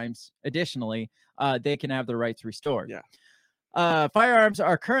violent crimes, additionally, they can have their rights restored. Yeah. Firearms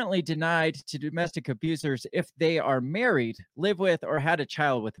are currently denied to domestic abusers if they are married, live with, or had a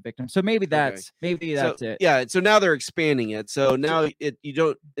child with the victim. So maybe that's it. Yeah. So now they're expanding it. So now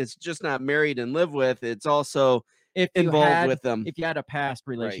it's just not married and live with. It's also involved with them. If you had a past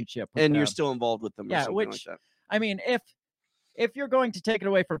relationship with and them. you're still involved with them. Yeah. Which, like that. I mean, if you're going to take it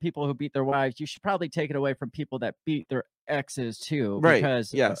away from people who beat their wives, you should probably take it away from people that beat their exes too. Right.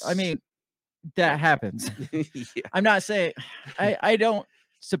 Because yes. I mean, that happens. I'm not saying I don't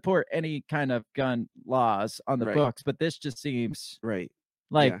support any kind of gun laws on the books, but this just seems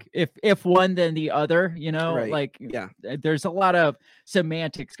like if one then the other, you know, there's a lot of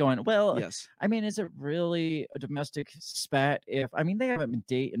semantics going. Well, yes. I mean, is it really a domestic spat if they haven't been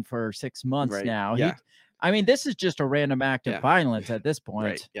dating for 6 months now? Yeah. I mean, this is just a random act of violence at this point.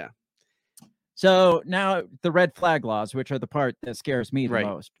 Right. Yeah. So now the red flag laws, which are the part that scares me the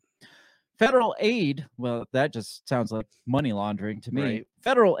most. Federal aid, well, that just sounds like money laundering to me. Right.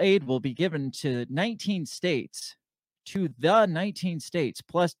 Federal aid will be given to 19 states,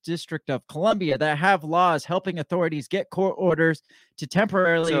 plus District of Columbia that have laws helping authorities get court orders to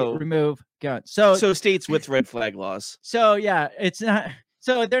temporarily remove guns. So states with red flag laws. So yeah, it's not.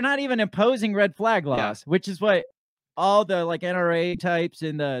 So they're not even imposing red flag laws, which is what all the NRA types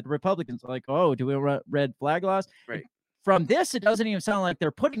and the Republicans are like. Oh, do we want red flag laws? Right. From this, it doesn't even sound like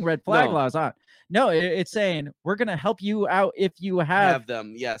they're putting red flag laws on. No, it's saying we're going to help you out if you have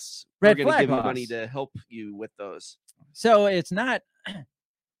them. Yes, red we're going to flag give you laws. money to help you with those. So it's not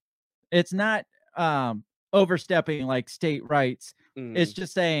It's not overstepping like state rights. It's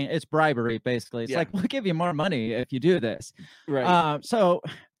just saying it's bribery, basically. It's like, we'll give you more money if you do this. Right. So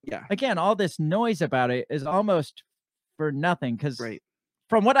yeah. again, all this noise about it is almost for nothing, because Right.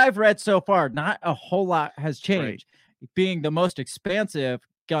 from what I've read so far, not a whole lot has changed. Being the most expansive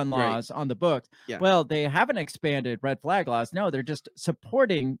gun laws on the books. Yeah. Well, they haven't expanded red flag laws. No, they're just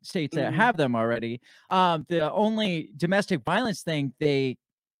supporting states that have them already. The only domestic violence thing they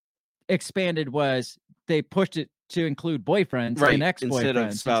expanded was they pushed it to include boyfriends and ex-boyfriends instead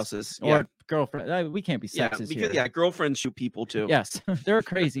of spouses or girlfriends. We can't be sexist because here. girlfriends shoot people too. Yes, there are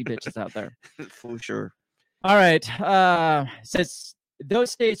crazy bitches out there. For sure. All right. Says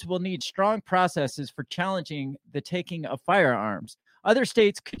those states will need strong processes for challenging the taking of firearms. Other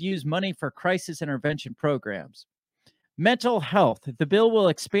states could use money for crisis intervention programs. Mental health. The bill will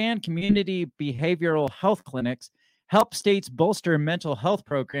expand community behavioral health clinics, help states bolster mental health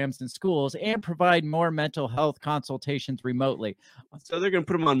programs in schools, and provide more mental health consultations remotely. So they're going to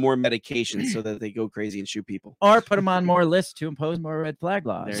put them on more medication so that they go crazy and shoot people. Or put them on more lists to impose more red flag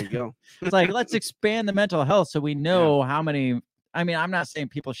laws. There you go. It's like, let's expand the mental health so we know how many. I mean, I'm not saying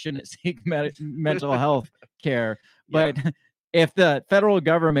people shouldn't seek mental health care, but if the federal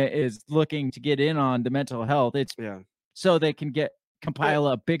government is looking to get in on the mental health, it's so they can compile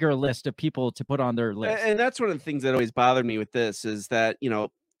a bigger list of people to put on their list. And that's one of the things that always bothered me with this is that, a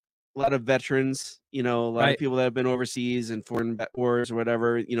lot of veterans, a lot of people that have been overseas in foreign wars or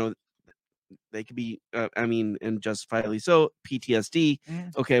whatever, they could be, and justifiably so, PTSD.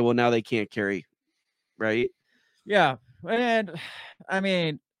 Okay, well, now they can't carry, right? Yeah. And I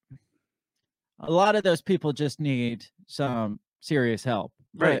mean, a lot of those people just need some serious help.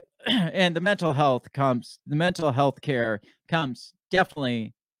 Right. And the mental health care comes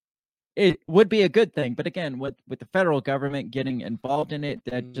definitely, it would be a good thing. But again, with the federal government getting involved in it,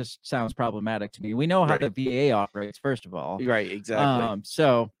 that just sounds problematic to me. We know how the VA operates, first of all. Right, exactly.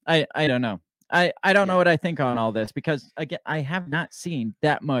 So I don't know. I don't know what I think on all this, because again, I have not seen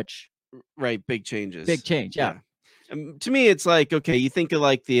that much. Right, big changes. Big change, yeah. To me, it's like, okay, you think of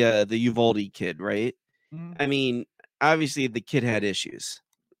like the Uvalde kid, right? I mean, obviously the kid had issues,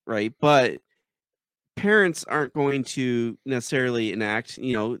 right? But parents aren't going to necessarily enact,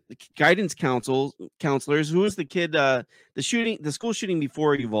 guidance counselors. Who was the kid, the school shooting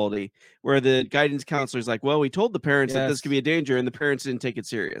before Uvalde, where the guidance counselor's like, well, we told the parents that this could be a danger, and the parents didn't take it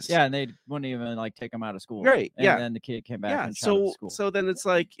serious. Yeah, and they wouldn't even take them out of school. Right. And then the kid came back. And so school. So then it's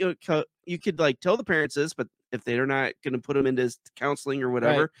like, you could tell the parents this, but if they're not going to put them into counseling or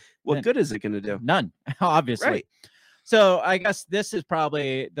whatever, what good is it going to do? None, obviously. Right. So I guess this is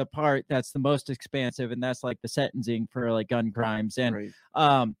probably the part that's the most expansive, and that's like the sentencing for gun crimes and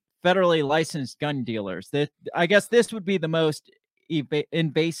federally licensed gun dealers. I guess this would be the most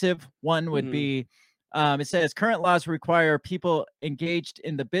invasive one. Would be it says current laws require people engaged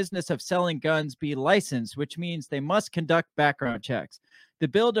in the business of selling guns be licensed, which means they must conduct background checks. The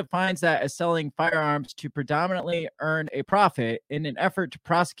bill defines that as selling firearms to predominantly earn a profit in an effort to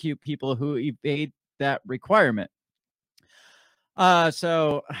prosecute people who evade that requirement.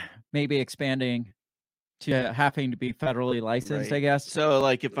 So maybe expanding to having to be federally licensed, I guess. So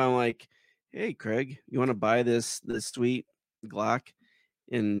if I'm like, hey, Craig, you want to buy this sweet Glock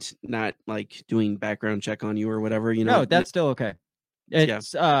and not doing background check on you or whatever, No, that's still okay.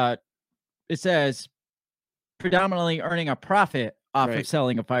 It's it says predominantly earning a profit off of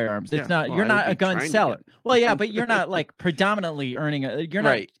selling of firearms. It's not, you're not a gun seller. Well, yeah, but you're not predominantly earning you're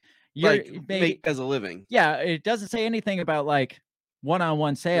not make as a living. Yeah, it doesn't say anything about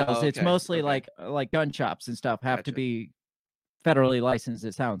one-on-one sales. It's mostly like gun shops and stuff have to be federally licensed,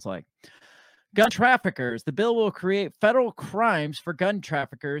 it sounds like. Gun traffickers. The bill will create federal crimes for gun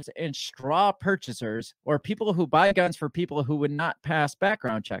traffickers and straw purchasers, or people who buy guns for people who would not pass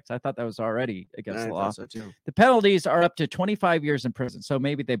background checks. I thought that was already against the law. So too. The penalties are up to 25 years in prison. So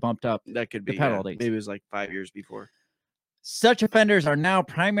maybe they bumped up that could be the penalties. Maybe it was 5 years before. Such offenders are now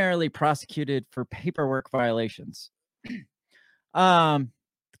primarily prosecuted for paperwork violations.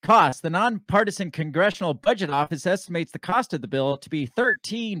 Cost. The Nonpartisan Congressional Budget Office estimates the cost of the bill to be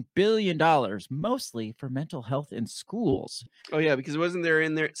 $13 billion, mostly for mental health in schools. Oh, yeah, because wasn't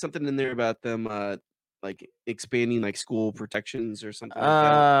there something in there about them expanding school protections or something like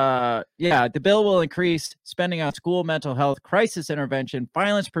that? Yeah, the bill will increase spending on school mental health, crisis intervention,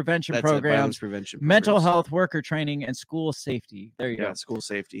 violence prevention programs, mental health worker training, and school safety. There you go. School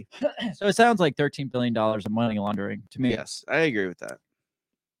safety. So it sounds like $13 billion of money laundering to me. Yes, I agree with that.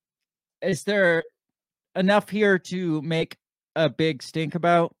 Is there enough here to make a big stink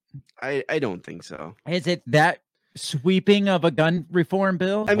about? I don't think so. Is it that sweeping of a gun reform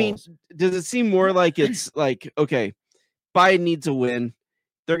bill. I mean, does it seem more like it's like, okay, Biden needs a win.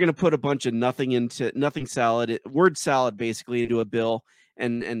 They're going to put a bunch of nothing salad, word salad basically into a bill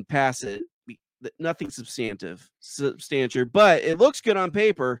and pass it. Nothing substantive, but it looks good on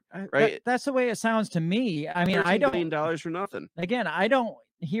paper, right? That's the way it sounds to me. I mean, I don't $13 billion for nothing. Again, I don't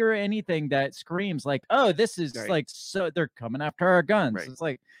hear anything that screams like, "Oh, this is like so they're coming after our guns." Right. It's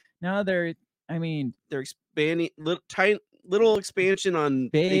like, no, they're expanding little expansion on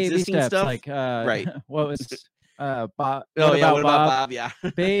baby existing steps, stuff. like right. What was Bob? What about Bob? Yeah,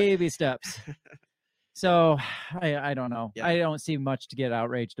 baby steps. So I don't know. Yeah. I don't see much to get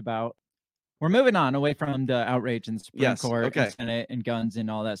outraged about. We're moving on away from the outrage in the Supreme Court and Senate and guns and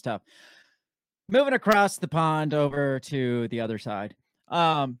all that stuff. Moving across the pond over to the other side.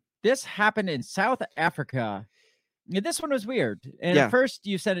 This happened in South Africa. This one was weird. And at first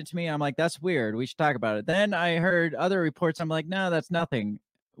you sent it to me. I'm like, that's weird. We should talk about it. Then I heard other reports. I'm like, no, that's nothing.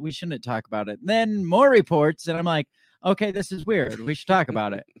 We shouldn't talk about it. Then more reports. And I'm like, okay, this is weird. We should talk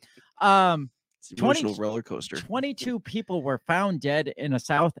about it. It's an emotional roller coaster. 22 people were found dead in a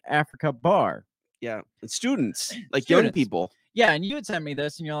South Africa bar. Yeah. And students, like young people. Yeah. And you had sent me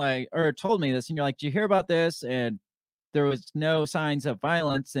this and you're like, or told me this and you're like, did you hear about this? And there was no signs of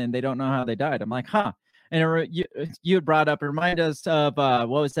violence and they don't know how they died. I'm like, huh. And you had brought up, remind us of, what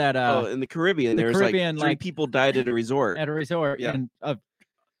was that? In the Caribbean, there was like 3 people died at a resort. Yeah. And of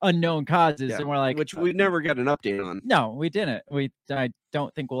unknown causes. And we're like, which we never got an update on. No, we didn't. I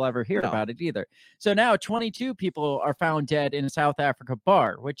don't think we'll ever hear about it either. So now 22 people are found dead in a South Africa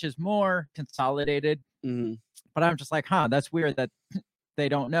bar, which is more consolidated. Mm-hmm. But I'm just like, that's weird that they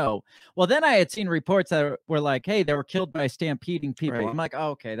don't know. Well, then I had seen reports that were like, hey, they were killed by stampeding people. Right. I'm like, oh,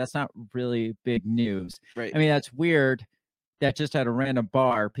 okay, that's not really big news. Right. I mean, that's weird that just at a random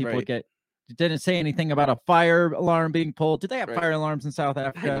bar, people didn't say anything about a fire alarm being pulled. Did they have fire alarms in South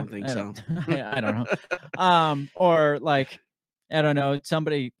Africa? I don't think so. I don't know. Or like, I don't know,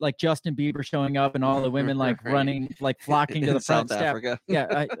 somebody like Justin Bieber showing up and all the women like running, like flocking to the front South step. Africa.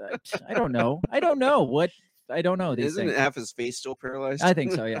 Yeah, I don't know. I don't know what. I don't know these Isn't things. half his face still paralyzed? I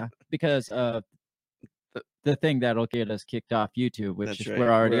think so, yeah, because of the thing that'll get us kicked off YouTube, which we're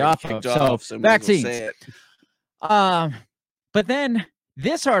already off of. So vaccines. But then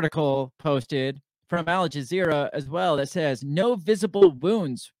this article posted from Al Jazeera as well that says no visible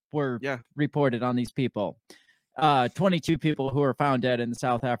wounds were reported on these people. 22 people who were found dead in the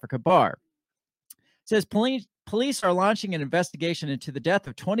South Africa bar. It says police are launching an investigation into the death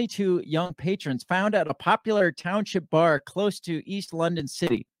of 22 young patrons found at a popular township bar close to East London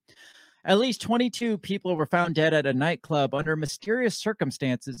City. At least 22 people were found dead at a nightclub under mysterious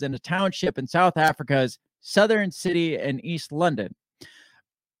circumstances in a township in South Africa's southern city in East London.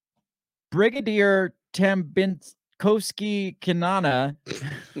 Brigadier Tambinkoski Kinana,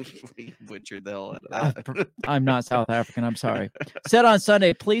 butchered the hell out of that. I'm not South African, I'm sorry, said on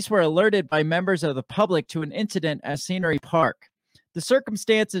Sunday police were alerted by members of the public to an incident at Scenery Park. The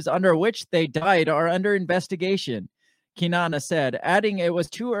circumstances under which they died are under investigation, Kinana said, adding it was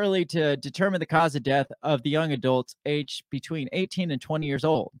too early to determine the cause of death of the young adults aged between 18 and 20 years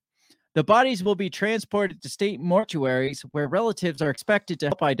old. The bodies will be transported to state mortuaries where relatives are expected to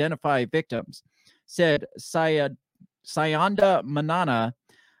help identify victims, said Sayanda Manana,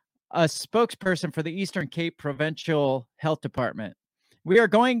 a spokesperson for the Eastern Cape Provincial Health Department. We are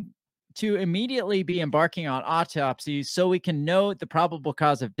going to immediately be embarking on autopsies so we can know the probable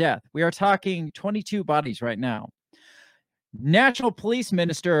cause of death. We are talking 22 bodies right now. National Police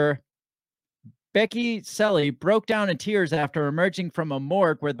Minister Becky Selly broke down in tears after emerging from a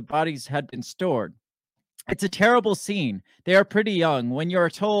morgue where the bodies had been stored. It's a terrible scene. They are pretty young. When you're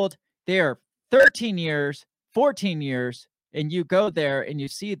told they are 13 years, 14 years, and you go there and you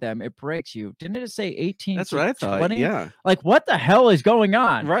see them, it breaks you. Didn't it say 18? That's what I thought. 20? Yeah. Like, what the hell is going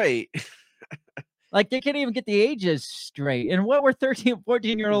on? Right. Like, they can't even get the ages straight. And what were 13,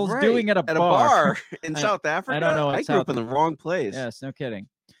 14-year-olds doing at a bar in South Africa? I don't know. I grew up in the wrong place. Yes, no kidding.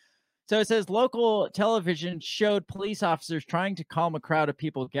 So it says local television showed police officers trying to calm a crowd of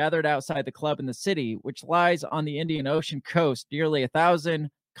people gathered outside the club in the city, which lies on the Indian Ocean coast, nearly 1,000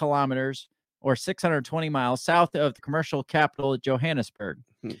 kilometers or 620 miles south of the commercial capital, Johannesburg.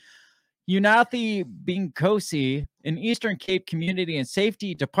 Unathi Binkosi, an Eastern Cape Community and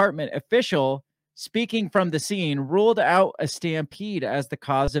Safety Department official speaking from the scene, ruled out a stampede as the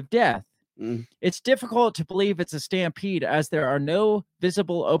cause of death. It's difficult to believe it's a stampede as there are no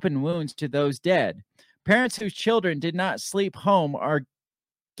visible open wounds to those dead. Parents whose children did not sleep home are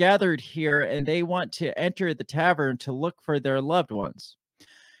gathered here and they want to enter the tavern to look for their loved ones.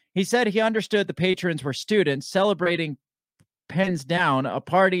 He said he understood the patrons were students celebrating pens down, a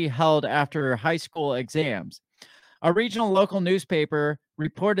party held after high school exams. A regional local newspaper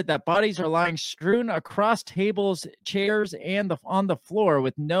reported that bodies are lying strewn across tables, chairs, and on the floor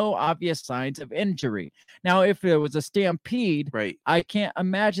with no obvious signs of injury. Now, if it was a stampede, Right. I can't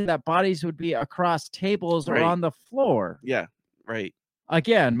imagine that bodies would be across tables or on the floor. Yeah. Right.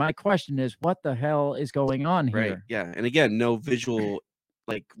 Again, my question is, what the hell is going on here? Right. Yeah. And again, no visual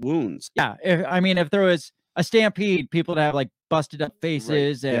like wounds. Yeah. If there was a stampede, people would have like busted up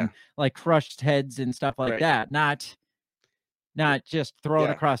faces and like crushed heads and stuff like that. Not just thrown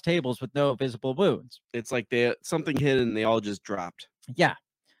across tables with no visible wounds. It's like something hit and they all just dropped. Yeah.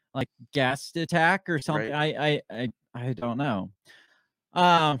 Like gas attack or something. Right. I don't know.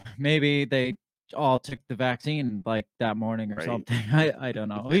 Maybe they all took the vaccine like that morning or something. I don't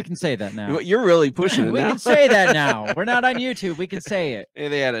know. We can say that now. You're really pushing it. We can say that now. We're not on YouTube. We can say it.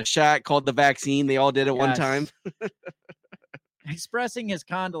 And they had a shot called the vaccine. They all did it one time. Expressing his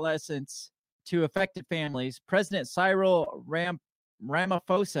condolences to affected families, President Cyril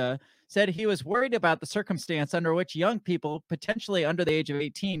Ramaphosa said he was worried about the circumstance under which young people, potentially under the age of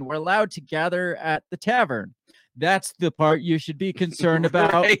 18, were allowed to gather at the tavern. That's the part you should be concerned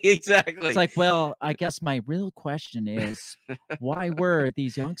about. Right, exactly. It's like, well, I guess my real question is, why were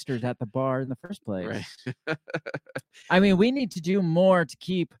these youngsters at the bar in the first place? Right. I mean, we need to do more to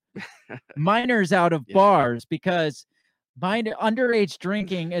keep minors out of bars, because underage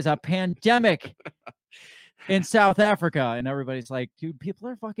drinking is a pandemic in South Africa. And everybody's like, dude, people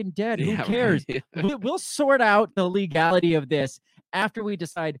are fucking dead. Who cares? Right. We'll sort out the legality of this after we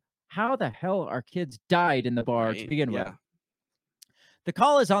decide how the hell our kids died in the bar to begin with. The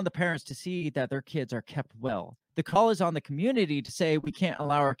call is on the parents to see that their kids are kept well. The call is on the community to say we can't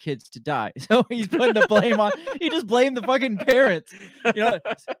allow our kids to die. So he's putting the blame on. He just blamed the fucking parents. You know,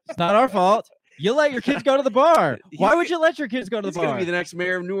 it's not our fault. You let your kids go to the bar. Why would you let your kids go to the bar? He's going to be the next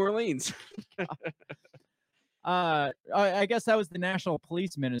mayor of New Orleans. I guess that was the national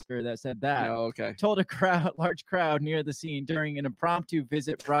police minister that said that. Oh, okay. Told a large crowd near the scene during an impromptu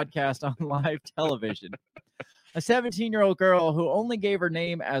visit broadcast on live television. A 17-year-old girl who only gave her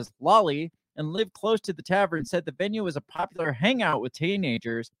name as Lolly and lived close to the tavern said the venue was a popular hangout with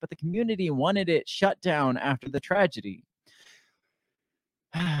teenagers, but the community wanted it shut down after the tragedy.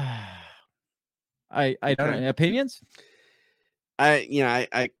 I don't know. Opinions?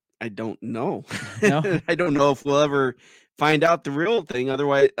 I don't know. No? I don't know if we'll ever find out the real thing.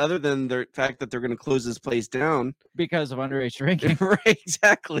 Other than the fact that they're going to close this place down because of underage drinking. Right,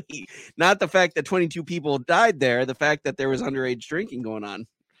 exactly. Not the fact that 22 people died there. The fact that there was underage drinking going on.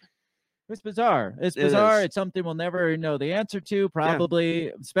 It's bizarre. It's bizarre. It's something we'll never know the answer to, probably,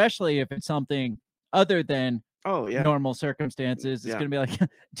 especially if it's something other than normal circumstances. It's going to be like,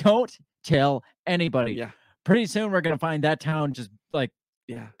 don't tell anybody. Yeah. Pretty soon we're going to find that town just like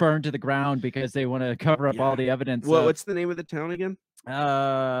burned to the ground because they want to cover up all the evidence. Well, what's the name of the town again?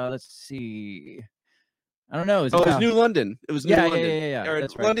 Let's see. I don't know. It was New London. It was New London. Yeah. Or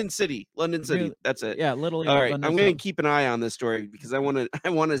That's right. London City. That's it. Yeah, Little. All right, London I'm going to keep an eye on this story because I want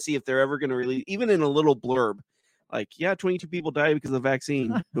to see if they're ever going to release, even in a little blurb, like 22 people died because of the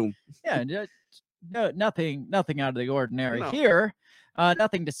vaccine. Boom. Yeah, no, nothing out of the ordinary here.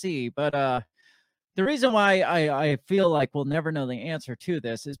 Nothing to see, but the reason why I feel like we'll never know the answer to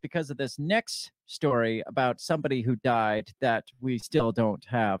this is because of this next story about somebody who died that we still don't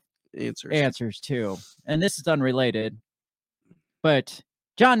have answers to. And this is unrelated, but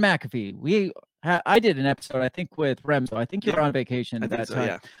John McAfee, I did an episode, I think, with Remso. I think you were on vacation at that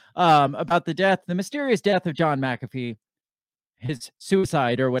time. About the mysterious death of John McAfee, his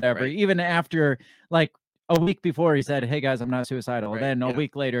suicide or whatever, even after like a week before he said, hey guys, I'm not suicidal. Then a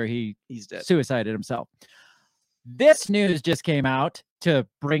week later, he's dead. Suicided himself. This news just came out to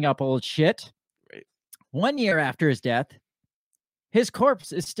bring up old shit. 1 year after his death, his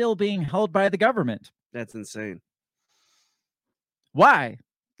corpse is still being held by the government. That's insane. Why?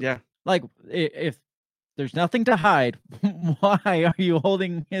 Yeah. Like, if there's nothing to hide, why are you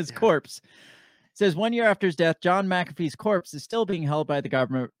holding his corpse? It says 1 year after his death, John McAfee's corpse is still being held by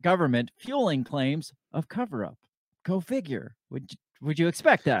the government, fueling claims of cover-up. Go figure. Would you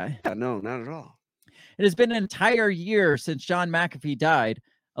expect that? Yeah, no, not at all. It has been an entire year since John McAfee died,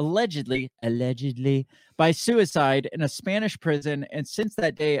 allegedly by suicide in a Spanish prison, and since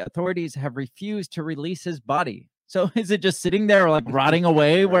that day, authorities have refused to release his body. So is it just sitting there like rotting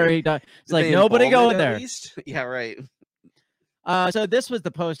away where he died? It's like nobody going there. Yeah, right. So this was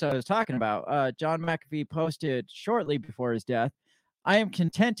the post I was talking about. John McAfee posted shortly before his death, I am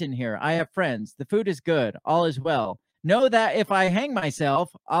content in here. I have friends. The food is good. All is well. Know that if I hang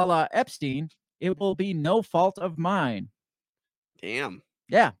myself, a la Epstein, it will be no fault of mine. Damn.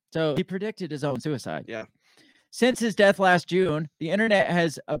 Yeah. So he predicted his own suicide. Yeah. Since his death last June, the internet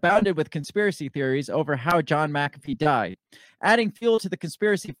has abounded with conspiracy theories over how John McAfee died. Adding fuel to the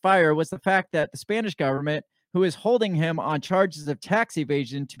conspiracy fire was the fact that the Spanish government, who is holding him on charges of tax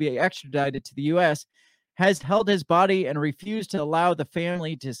evasion to be extradited to the U.S., has held his body and refused to allow the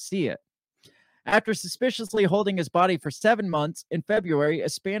family to see it. After suspiciously holding his body for 7 months, in February, a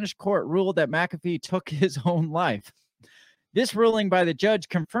Spanish court ruled that McAfee took his own life. This ruling by the judge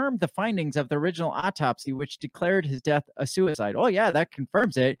confirmed the findings of the original autopsy, which declared his death a suicide. Oh, yeah, that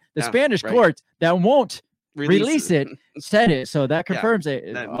confirms it. The Spanish court that won't release it said it, so that confirms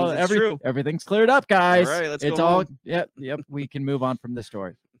it. That means it's true. Everything's cleared up, guys. All right, let's it's go all home. Yep. We can move on from this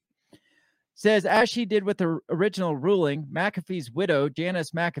story. Says, as she did with the original ruling, McAfee's widow,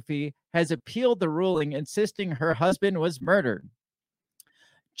 Janice McAfee, has appealed the ruling, insisting her husband was murdered.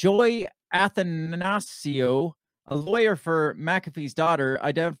 Joy Athanasio, a lawyer for McAfee's daughter,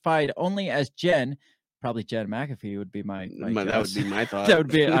 identified only as Jen. Probably Jen McAfee would be my that guess. would be my thought. That would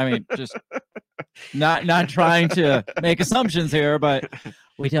be, I mean, just not trying to make assumptions here, but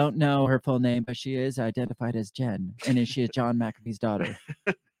we don't know her full name, but she is identified as Jen, and she is John McAfee's daughter.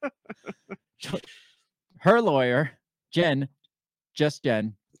 Her lawyer, Jen,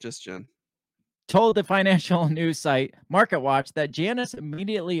 told the financial news site MarketWatch that Janice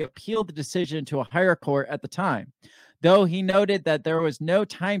immediately appealed the decision to a higher court at the time, though he noted that there was no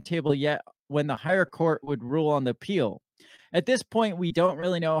timetable yet when the higher court would rule on the appeal. At this point, we don't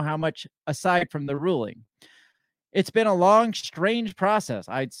really know how much aside from the ruling. It's been a long, strange process.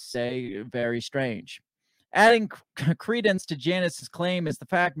 I'd say very strange. Adding credence to Janice's claim is the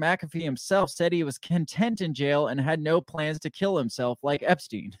fact McAfee himself said he was content in jail and had no plans to kill himself like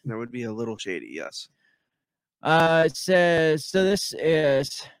Epstein. That would be a little shady, yes. It says, so this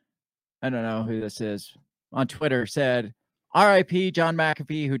is, I don't know who this is, on Twitter said, R.I.P. John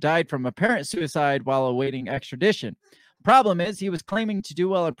McAfee, who died from apparent suicide while awaiting extradition. Problem is, he was claiming to do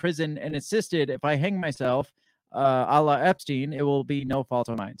well in prison and insisted if I hang myself, a la Epstein, it will be no fault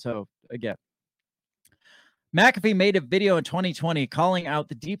of mine. So, again. McAfee made a video in 2020 calling out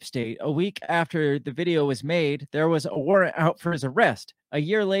the deep state. A week after the video was made, there was a warrant out for his arrest. A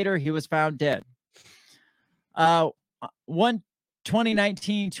year later, he was found dead. One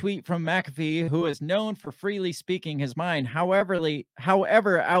 2019 tweet from McAfee, who is known for freely speaking his mind,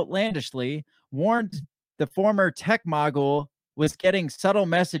 however outlandishly, warned the former tech mogul was getting subtle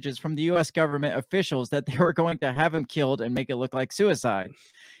messages from the U.S. government officials that they were going to have him killed and make it look like suicide.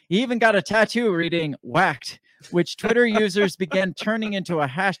 He even got a tattoo reading "whacked," which Twitter users began turning into a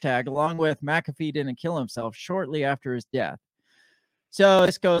hashtag, along with McAfee didn't kill himself shortly after his death. So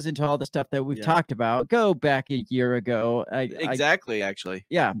this goes into all the stuff that we've talked about. Go back a year ago. Actually.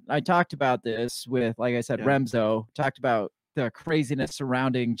 Yeah, I talked about this with, like I said, Remzo, talked about the craziness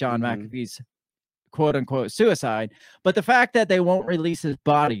surrounding John McAfee's quote-unquote suicide. But the fact that they won't release his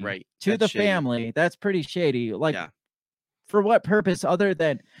body to the family, that's pretty shady. Like, for what purpose other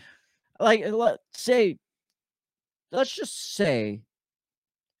than, like, let's just say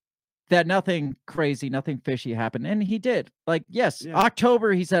that nothing crazy, nothing fishy happened. And he did. Like, yes,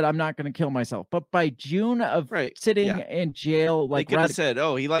 October, he said, I'm not going to kill myself. But by June of sitting in jail, like, they could have said,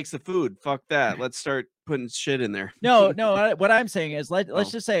 oh, he likes the food. Fuck that. Let's start putting shit in there. No, what I'm saying is,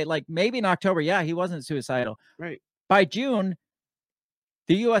 let's just say, like, maybe in October, he wasn't suicidal. Right. By June,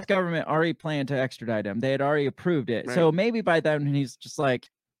 the U.S. government already planned to extradite him. They had already approved it. Right. So maybe by then he's just like,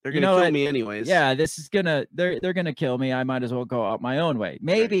 they're going to kill me anyways. Yeah, this is they're going to kill me. I might as well go out my own way.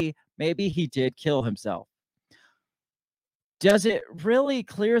 Maybe he did kill himself. Does it really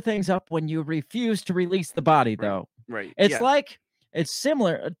clear things up when you refuse to release the body, though? Right. It's like, it's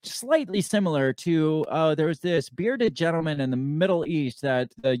similar, slightly similar to, there was this bearded gentleman in the Middle East that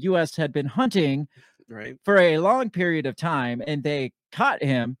the U.S. had been hunting for a long period of time, and they caught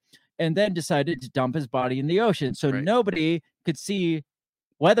him and then decided to dump his body in the ocean. So nobody could see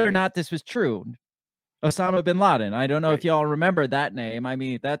whether or not this was true. Osama bin Laden. I don't know if y'all remember that name. I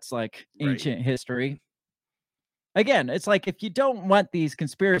mean, that's like ancient history. Again, it's like, if you don't want these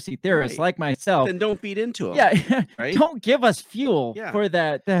conspiracy theorists like myself, then don't feed into them. Yeah. Don't give us fuel for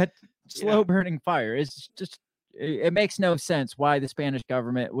that slow burning fire. It's just, it makes no sense why the Spanish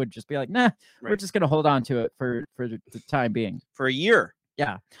government would just be like, nah, we're just going to hold on to it for the time being. For a year.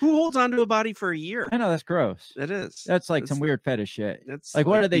 Yeah. Who holds on to a body for a year? I know, that's gross. That is. That's like some weird fetish shit. That's like,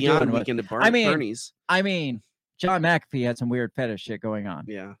 what are they doing? Bernie's. I mean, John McAfee had some weird fetish shit going on.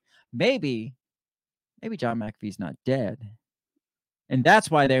 Yeah. Maybe John McAfee's not dead. and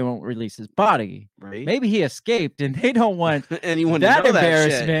that's why they won't release his body. Right. Maybe he escaped, and they don't want anyone that to know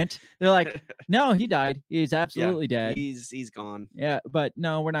embarrassment. That shit. They're like, no, he died. He's absolutely dead. He's gone. Yeah, but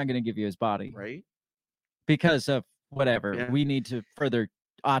no, we're not going to give you his body, Right? because of whatever. Yeah. We need to further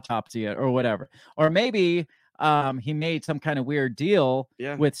autopsy it or whatever. Or maybe he made some kind of weird deal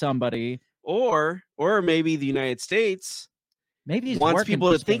with somebody, or maybe the United States maybe he wants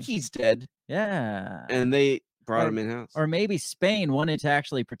people to think he's dead. Yeah, and they brought him in house. Or maybe Spain wanted to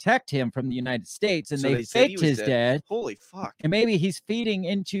actually protect him from the United States, and So they said he faked was his dead. Holy fuck! And maybe he's feeding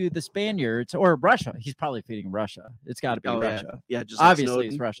into the Spaniards or Russia. He's probably feeding Russia. It's got to be Russia. Yeah, just like obviously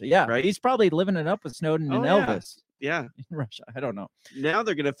Snowden. it's Russia. Yeah, right. He's probably living it up with Snowden and yeah. Elvis. Yeah, in Russia. I don't know. Now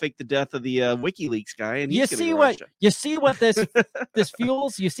they're gonna fake the death of the WikiLeaks guy, and you see what this this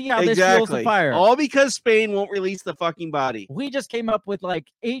fuels. You see how this fuels the fire. All because Spain won't release the fucking body. We just came up with like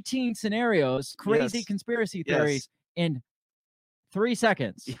 18 scenarios, crazy conspiracy theories in 3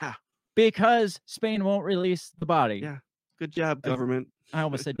 seconds. Yeah, because Spain won't release the body. Yeah, good job, government. I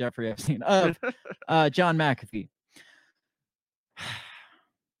almost said Jeffrey Epstein. John McAfee.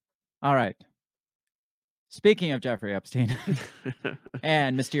 All right. Speaking of Jeffrey Epstein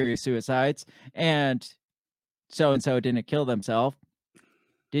and mysterious suicides, and so didn't kill themselves.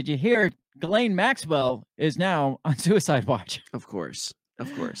 Did you hear Ghislaine Maxwell is now on suicide watch? Of course.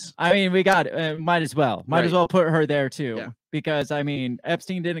 I mean, we got might as well put her there too, because I mean,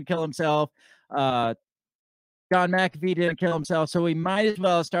 Epstein didn't kill himself. John McAfee didn't kill himself, so we might as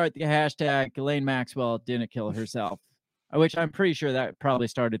well start the hashtag Ghislaine Maxwell didn't kill herself. Which I'm pretty sure that probably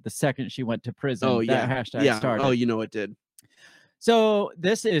started the second she went to prison. Oh, yeah. That hashtag started. Oh, you know it did. So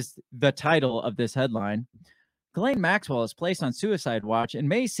this is the title of this headline. Ghislaine Maxwell is placed on suicide watch and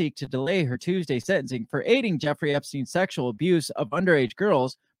may seek to delay her Tuesday sentencing for aiding Jeffrey Epstein's sexual abuse of underage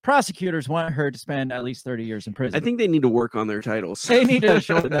girls. Prosecutors want her to spend at least 30 years in prison. I think they need to work on their titles. They need to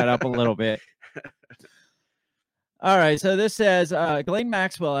shorten that up a little bit. All right, so this says Ghislaine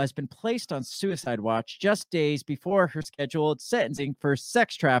Maxwell has been placed on suicide watch just days before her scheduled sentencing for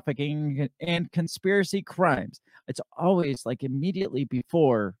sex trafficking and conspiracy crimes. It's always like immediately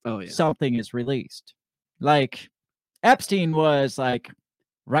before something is released. Like Epstein was like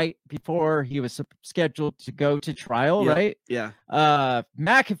right before he was scheduled to go to trial, right? Yeah.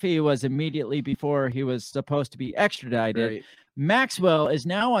 McAfee was immediately before he was supposed to be extradited. Right. Maxwell is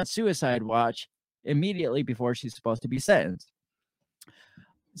now on suicide watch immediately before she's supposed to be sentenced.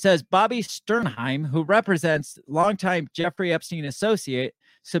 It says Bobby Sternheim, who represents longtime Jeffrey Epstein associate,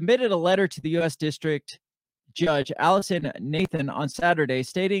 submitted a letter to the U.S. District Judge Allison Nathan on Saturday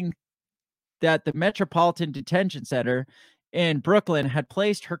stating that the Metropolitan Detention Center in Brooklyn had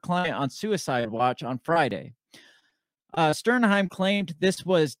placed her client on suicide watch on Friday. Sternheim claimed this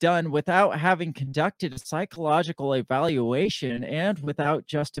was done without having conducted a psychological evaluation and without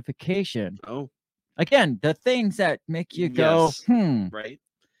justification. Oh. Again, the things that make you go, right.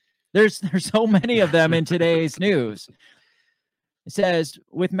 There's so many of them in today's news. It says,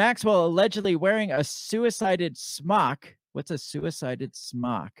 with Maxwell allegedly wearing a suicided smock. What's a suicided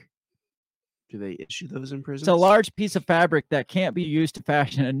smock? Do they issue those in prison? It's a large piece of fabric that can't be used to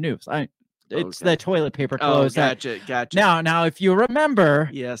fashion a noose. It's the toilet paper clothes. Gotcha. Now, if you remember.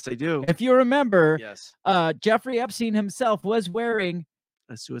 Yes, I do. If you remember. Yes. Jeffrey Epstein himself was wearing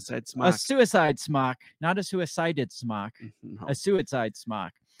a suicide smock. A suicide smock, not a suicided smock. No. A suicide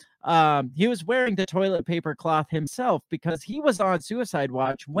smock. He was wearing the toilet paper cloth himself because he was on suicide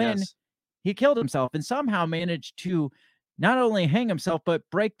watch when he killed himself and somehow managed to not only hang himself, but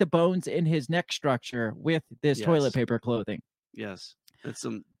break the bones in his neck structure with this toilet paper clothing. Yes. That's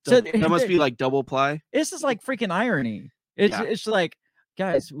that must be like double ply. This is like freaking irony. It's like,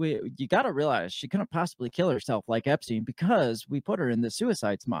 guys, you got to realize she couldn't possibly kill herself like Epstein because we put her in the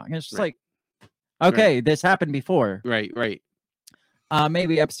suicide smock. And it's just like, okay, this happened before. Right.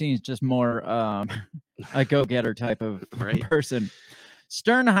 Maybe Epstein's just more a go-getter type of person.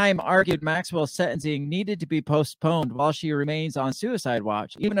 Sternheim argued Maxwell's sentencing needed to be postponed while she remains on suicide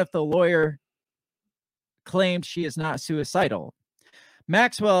watch, even if the lawyer claimed she is not suicidal.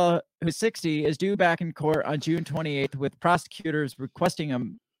 Maxwell, who's 60, is due back in court on June 28th, with prosecutors requesting a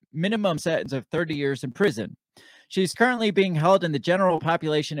minimum sentence of 30 years in prison. She's currently being held in the general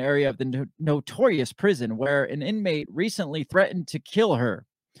population area of the notorious prison, where an inmate recently threatened to kill her.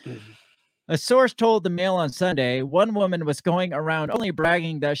 A source told the Mail on Sunday one woman was going around only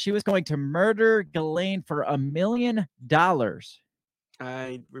bragging that she was going to murder Ghislaine for $1 million.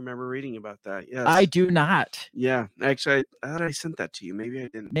 I remember reading about that. Yes. I do not. Yeah. Actually, I thought I sent that to you. Maybe I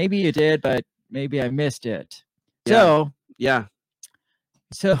didn't. Maybe you did, but maybe I missed it. Yeah.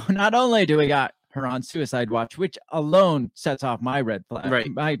 So not only do we got her on suicide watch, which alone sets off my red flag.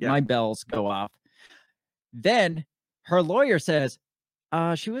 Right. My bells go off. Then her lawyer says,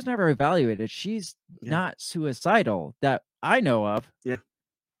 she was never evaluated. She's not suicidal that I know of. Yeah.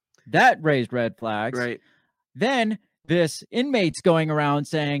 That raised red flags. Right. Then this inmate's going around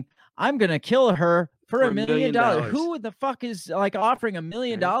saying, I'm going to kill her for $1 million. Who the fuck is like offering $1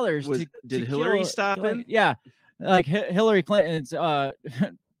 million did Hillary stop him? Yeah. Like Hillary Clinton's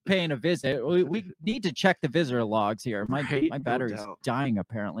paying a visit. We need to check the visitor logs here. My battery's dying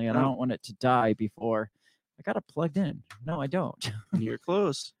apparently, and I don't want it to die before I got it plugged in. No, I don't. You're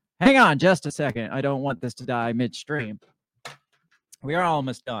close. Hang on just a second. I don't want this to die midstream. We are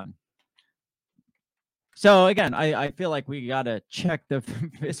almost done. So again, I feel like we gotta check the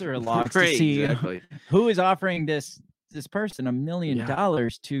visitor logs to see who is offering this person $1 million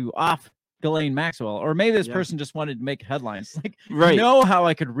to off Ghislaine Maxwell, or maybe this person just wanted to make headlines. Like, you know how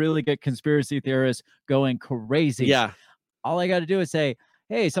I could really get conspiracy theorists going crazy? Yeah. All I got to do is say,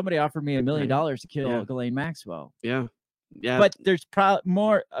 hey, somebody offered me $1 million to kill Ghislaine Maxwell. Yeah. Yeah. But there's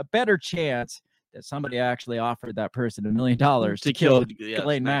probably a better chance that somebody actually offered that person $1 million to kill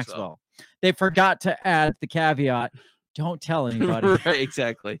Ghislaine Maxwell. They forgot to add the caveat, don't tell anybody. Right,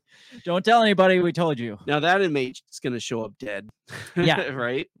 exactly. Don't tell anybody we told you. Now that inmate is going to show up dead. Yeah.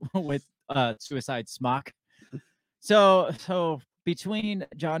 Right? With suicide smock. So between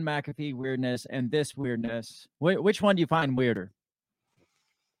John McAfee weirdness and this weirdness, which one do you find weirder?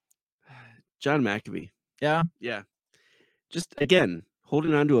 John McAfee. Yeah? Yeah. Just, again,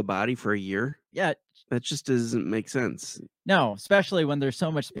 holding on to a body for a year. Yeah. That just doesn't make sense. No, especially when there's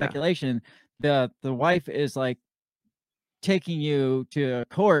so much speculation. The wife is like taking you to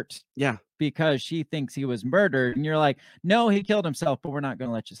court because she thinks he was murdered. And you're like, no, he killed himself, but we're not going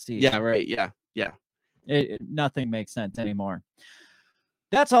to let you see it. Yeah, right. Yeah. Yeah. Nothing makes sense anymore.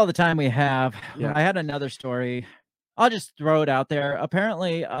 That's all the time we have. Yeah. I had another story. I'll just throw it out there.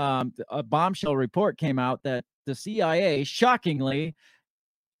 Apparently, a bombshell report came out that the CIA, shockingly,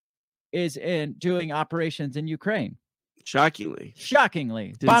 is doing operations in Ukraine. Shockingly.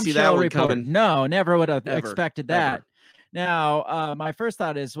 Didn't see that one coming. No, never would have expected that. Ever. Now, my first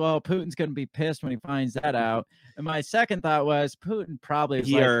thought is, well, Putin's going to be pissed when he finds that out. And my second thought was, Putin probably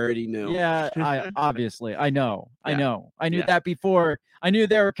already knew. Yeah, I know. I knew that before. I knew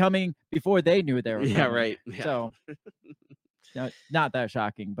they were coming before they knew they were coming. Yeah, right. Yeah. So, not that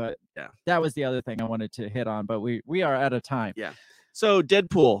shocking, but that was the other thing I wanted to hit on. But we are out of time. Yeah. So,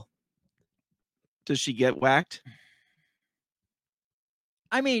 Deadpool. Does she get whacked?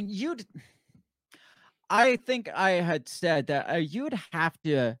 I mean, I think I had said that you'd have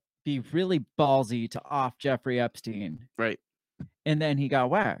to be really ballsy to off Jeffrey Epstein. Right. And then he got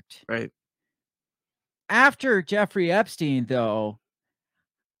whacked. Right. After Jeffrey Epstein, though,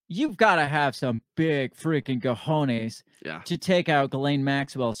 you've got to have some big freaking cojones to take out Ghislaine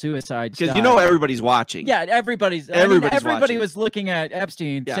Maxwell suicide. Because you know everybody's watching. Yeah, everybody watching. Was looking at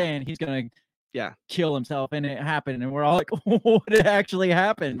Epstein saying he's going to kill himself, and it happened. And we're all like, what did actually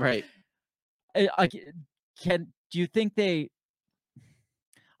happen? Right. Do you think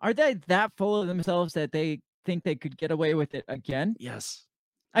are they that full of themselves that they think they could get away with it again? Yes.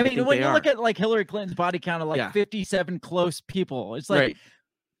 I mean, when you look at like Hillary Clinton's body count of like 57 close people, it's like,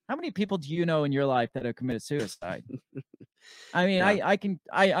 how many people do you know in your life that have committed suicide? I mean,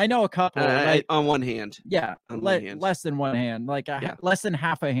 I know a couple. On one hand. Yeah. Less than one hand. Like less than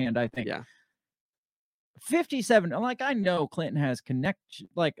half a hand, I think. Yeah. 57. Like, I know Clinton has a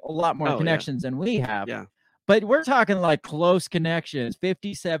lot more connections than we have. Yeah. But we're talking like close connections.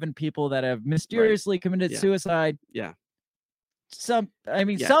 57 people that have mysteriously committed suicide. Yeah. Some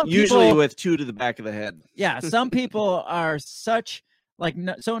usually people, with 2 to the back of the head. Yeah. Some people are such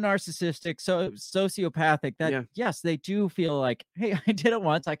so narcissistic, so sociopathic that yes, they do feel like, hey, I did it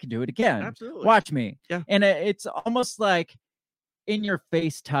once, I can do it again. Absolutely. Watch me. Yeah. And it's almost like in your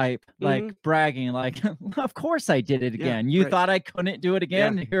face type, like bragging, like, of course I did it again. You thought I couldn't do it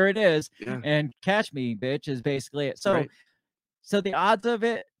again? Yeah. Here it is. Yeah. And catch me, bitch, is basically it. So, so the odds of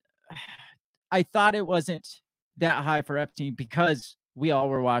it, I thought it wasn't that high for Epstein because we all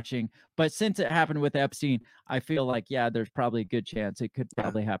were watching. But since it happened with Epstein, I feel like, there's probably a good chance it could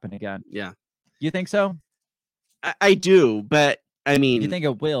probably happen again. Yeah. You think so? I do, but I mean, you think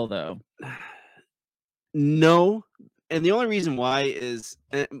it will, though? No. And the only reason why is,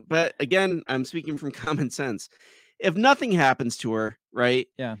 but again, I'm speaking from common sense. If nothing happens to her, right?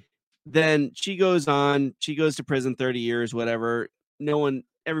 Yeah. Then she goes to prison 30 years, whatever.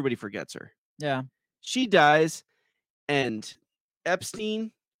 Everybody forgets her. Yeah. She dies and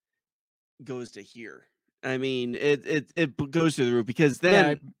Epstein goes to here. I mean, it goes to the roof because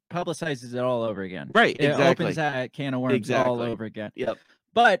then publicizes it all over again. Right, It exactly. opens that can of worms all over again. Yep.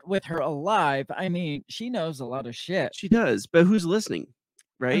 But with her alive, I mean, she knows a lot of shit. She does, but who's listening,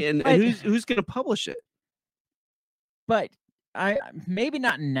 right? And who's going to publish it? But maybe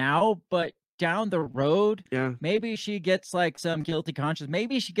not now, but down the road, Yeah. maybe she gets like some guilty conscience.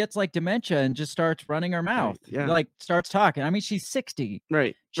 Maybe she gets like dementia and just starts running her mouth. Yeah. Like starts talking. I mean, she's 60.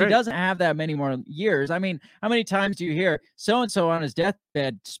 Right. She doesn't have that many more years. I mean, how many times do you hear so-and-so on his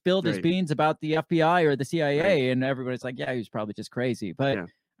deathbed spilled his beans about the FBI or the CIA and everybody's like, yeah, he was probably just crazy. But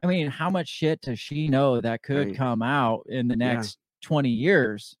I mean, how much shit does she know that could come out in the next 20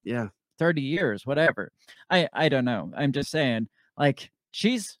 years? Yeah. 30 years, whatever. I don't know. I'm just saying, like,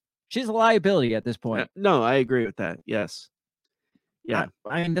 she's a liability at this point. No, I agree with that. Yes. Yeah.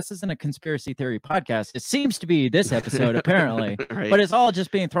 I mean, this isn't a conspiracy theory podcast. It seems to be this episode, apparently. Right. But it's all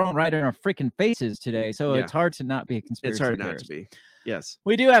just being thrown right in our freaking faces today. So it's hard to not be a conspiracy It's hard theorist. not to be. Yes.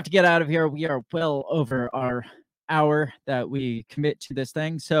 We do have to get out of here. We are well over our hour that we commit to this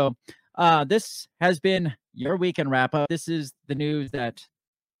thing. So this has been your weekend wrap up. This is the news that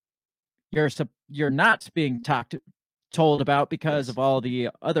you're not being told about because of all the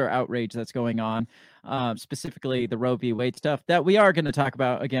other outrage that's going on, specifically the Roe v. Wade stuff that we are going to talk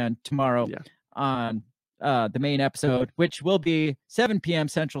about again tomorrow on the main episode, which will be 7 p.m.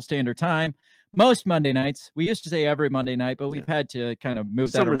 Central Standard Time. Most Monday nights. We used to say every Monday night, but we've had to kind of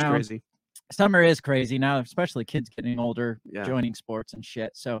move that around. Crazy. Summer is crazy now, especially kids getting older, joining sports and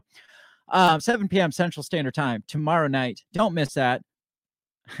shit. So 7 p.m. Central Standard Time tomorrow night. Don't miss that.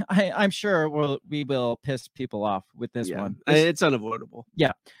 I'm sure we will piss people off with this one. It's unavoidable.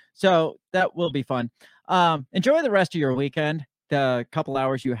 Yeah. So that will be fun. Enjoy the rest of your weekend. The couple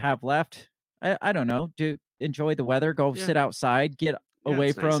hours you have left. I don't know. Enjoy the weather. Go sit outside. Get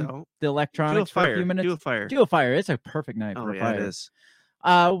away from the electronics for a few minutes. Do a fire. It's a perfect night for a fire. It is.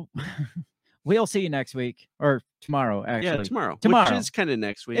 We'll see you next week or tomorrow. Actually, yeah, tomorrow. Tomorrow. Which is kind of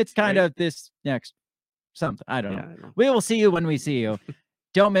next week. It's kind of this next something. I don't know. We will see you when we see you.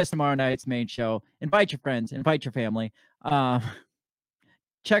 Don't miss tomorrow night's main show. Invite your friends. Invite your family.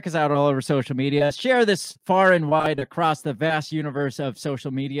 Check us out all over social media. Share this far and wide across the vast universe of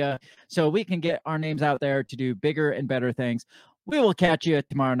social media so we can get our names out there to do bigger and better things. We will catch you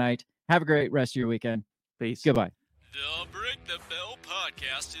tomorrow night. Have a great rest of your weekend. Peace. Goodbye. The Break the Bell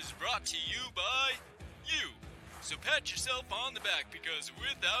podcast is brought to you by you. So pat yourself on the back because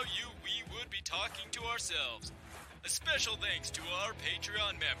without you, we would be talking to ourselves. A special thanks to our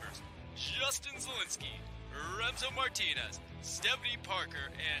Patreon members, Justin Zielinski, Remzo Martinez, Stephanie Parker,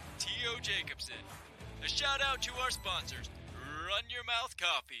 and T.O. Jacobson. A shout out to our sponsors, Run Your Mouth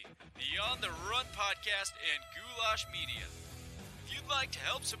Coffee, the On the Run podcast, and Goulash Media. If you'd like to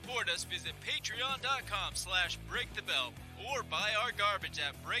help support us, visit patreon.com/breakthebell or buy our garbage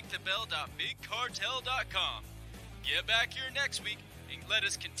at breakthebell.bigcartel.com. Get back here next week and let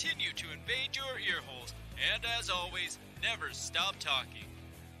us continue to invade your ear holes. And as always, never stop talking.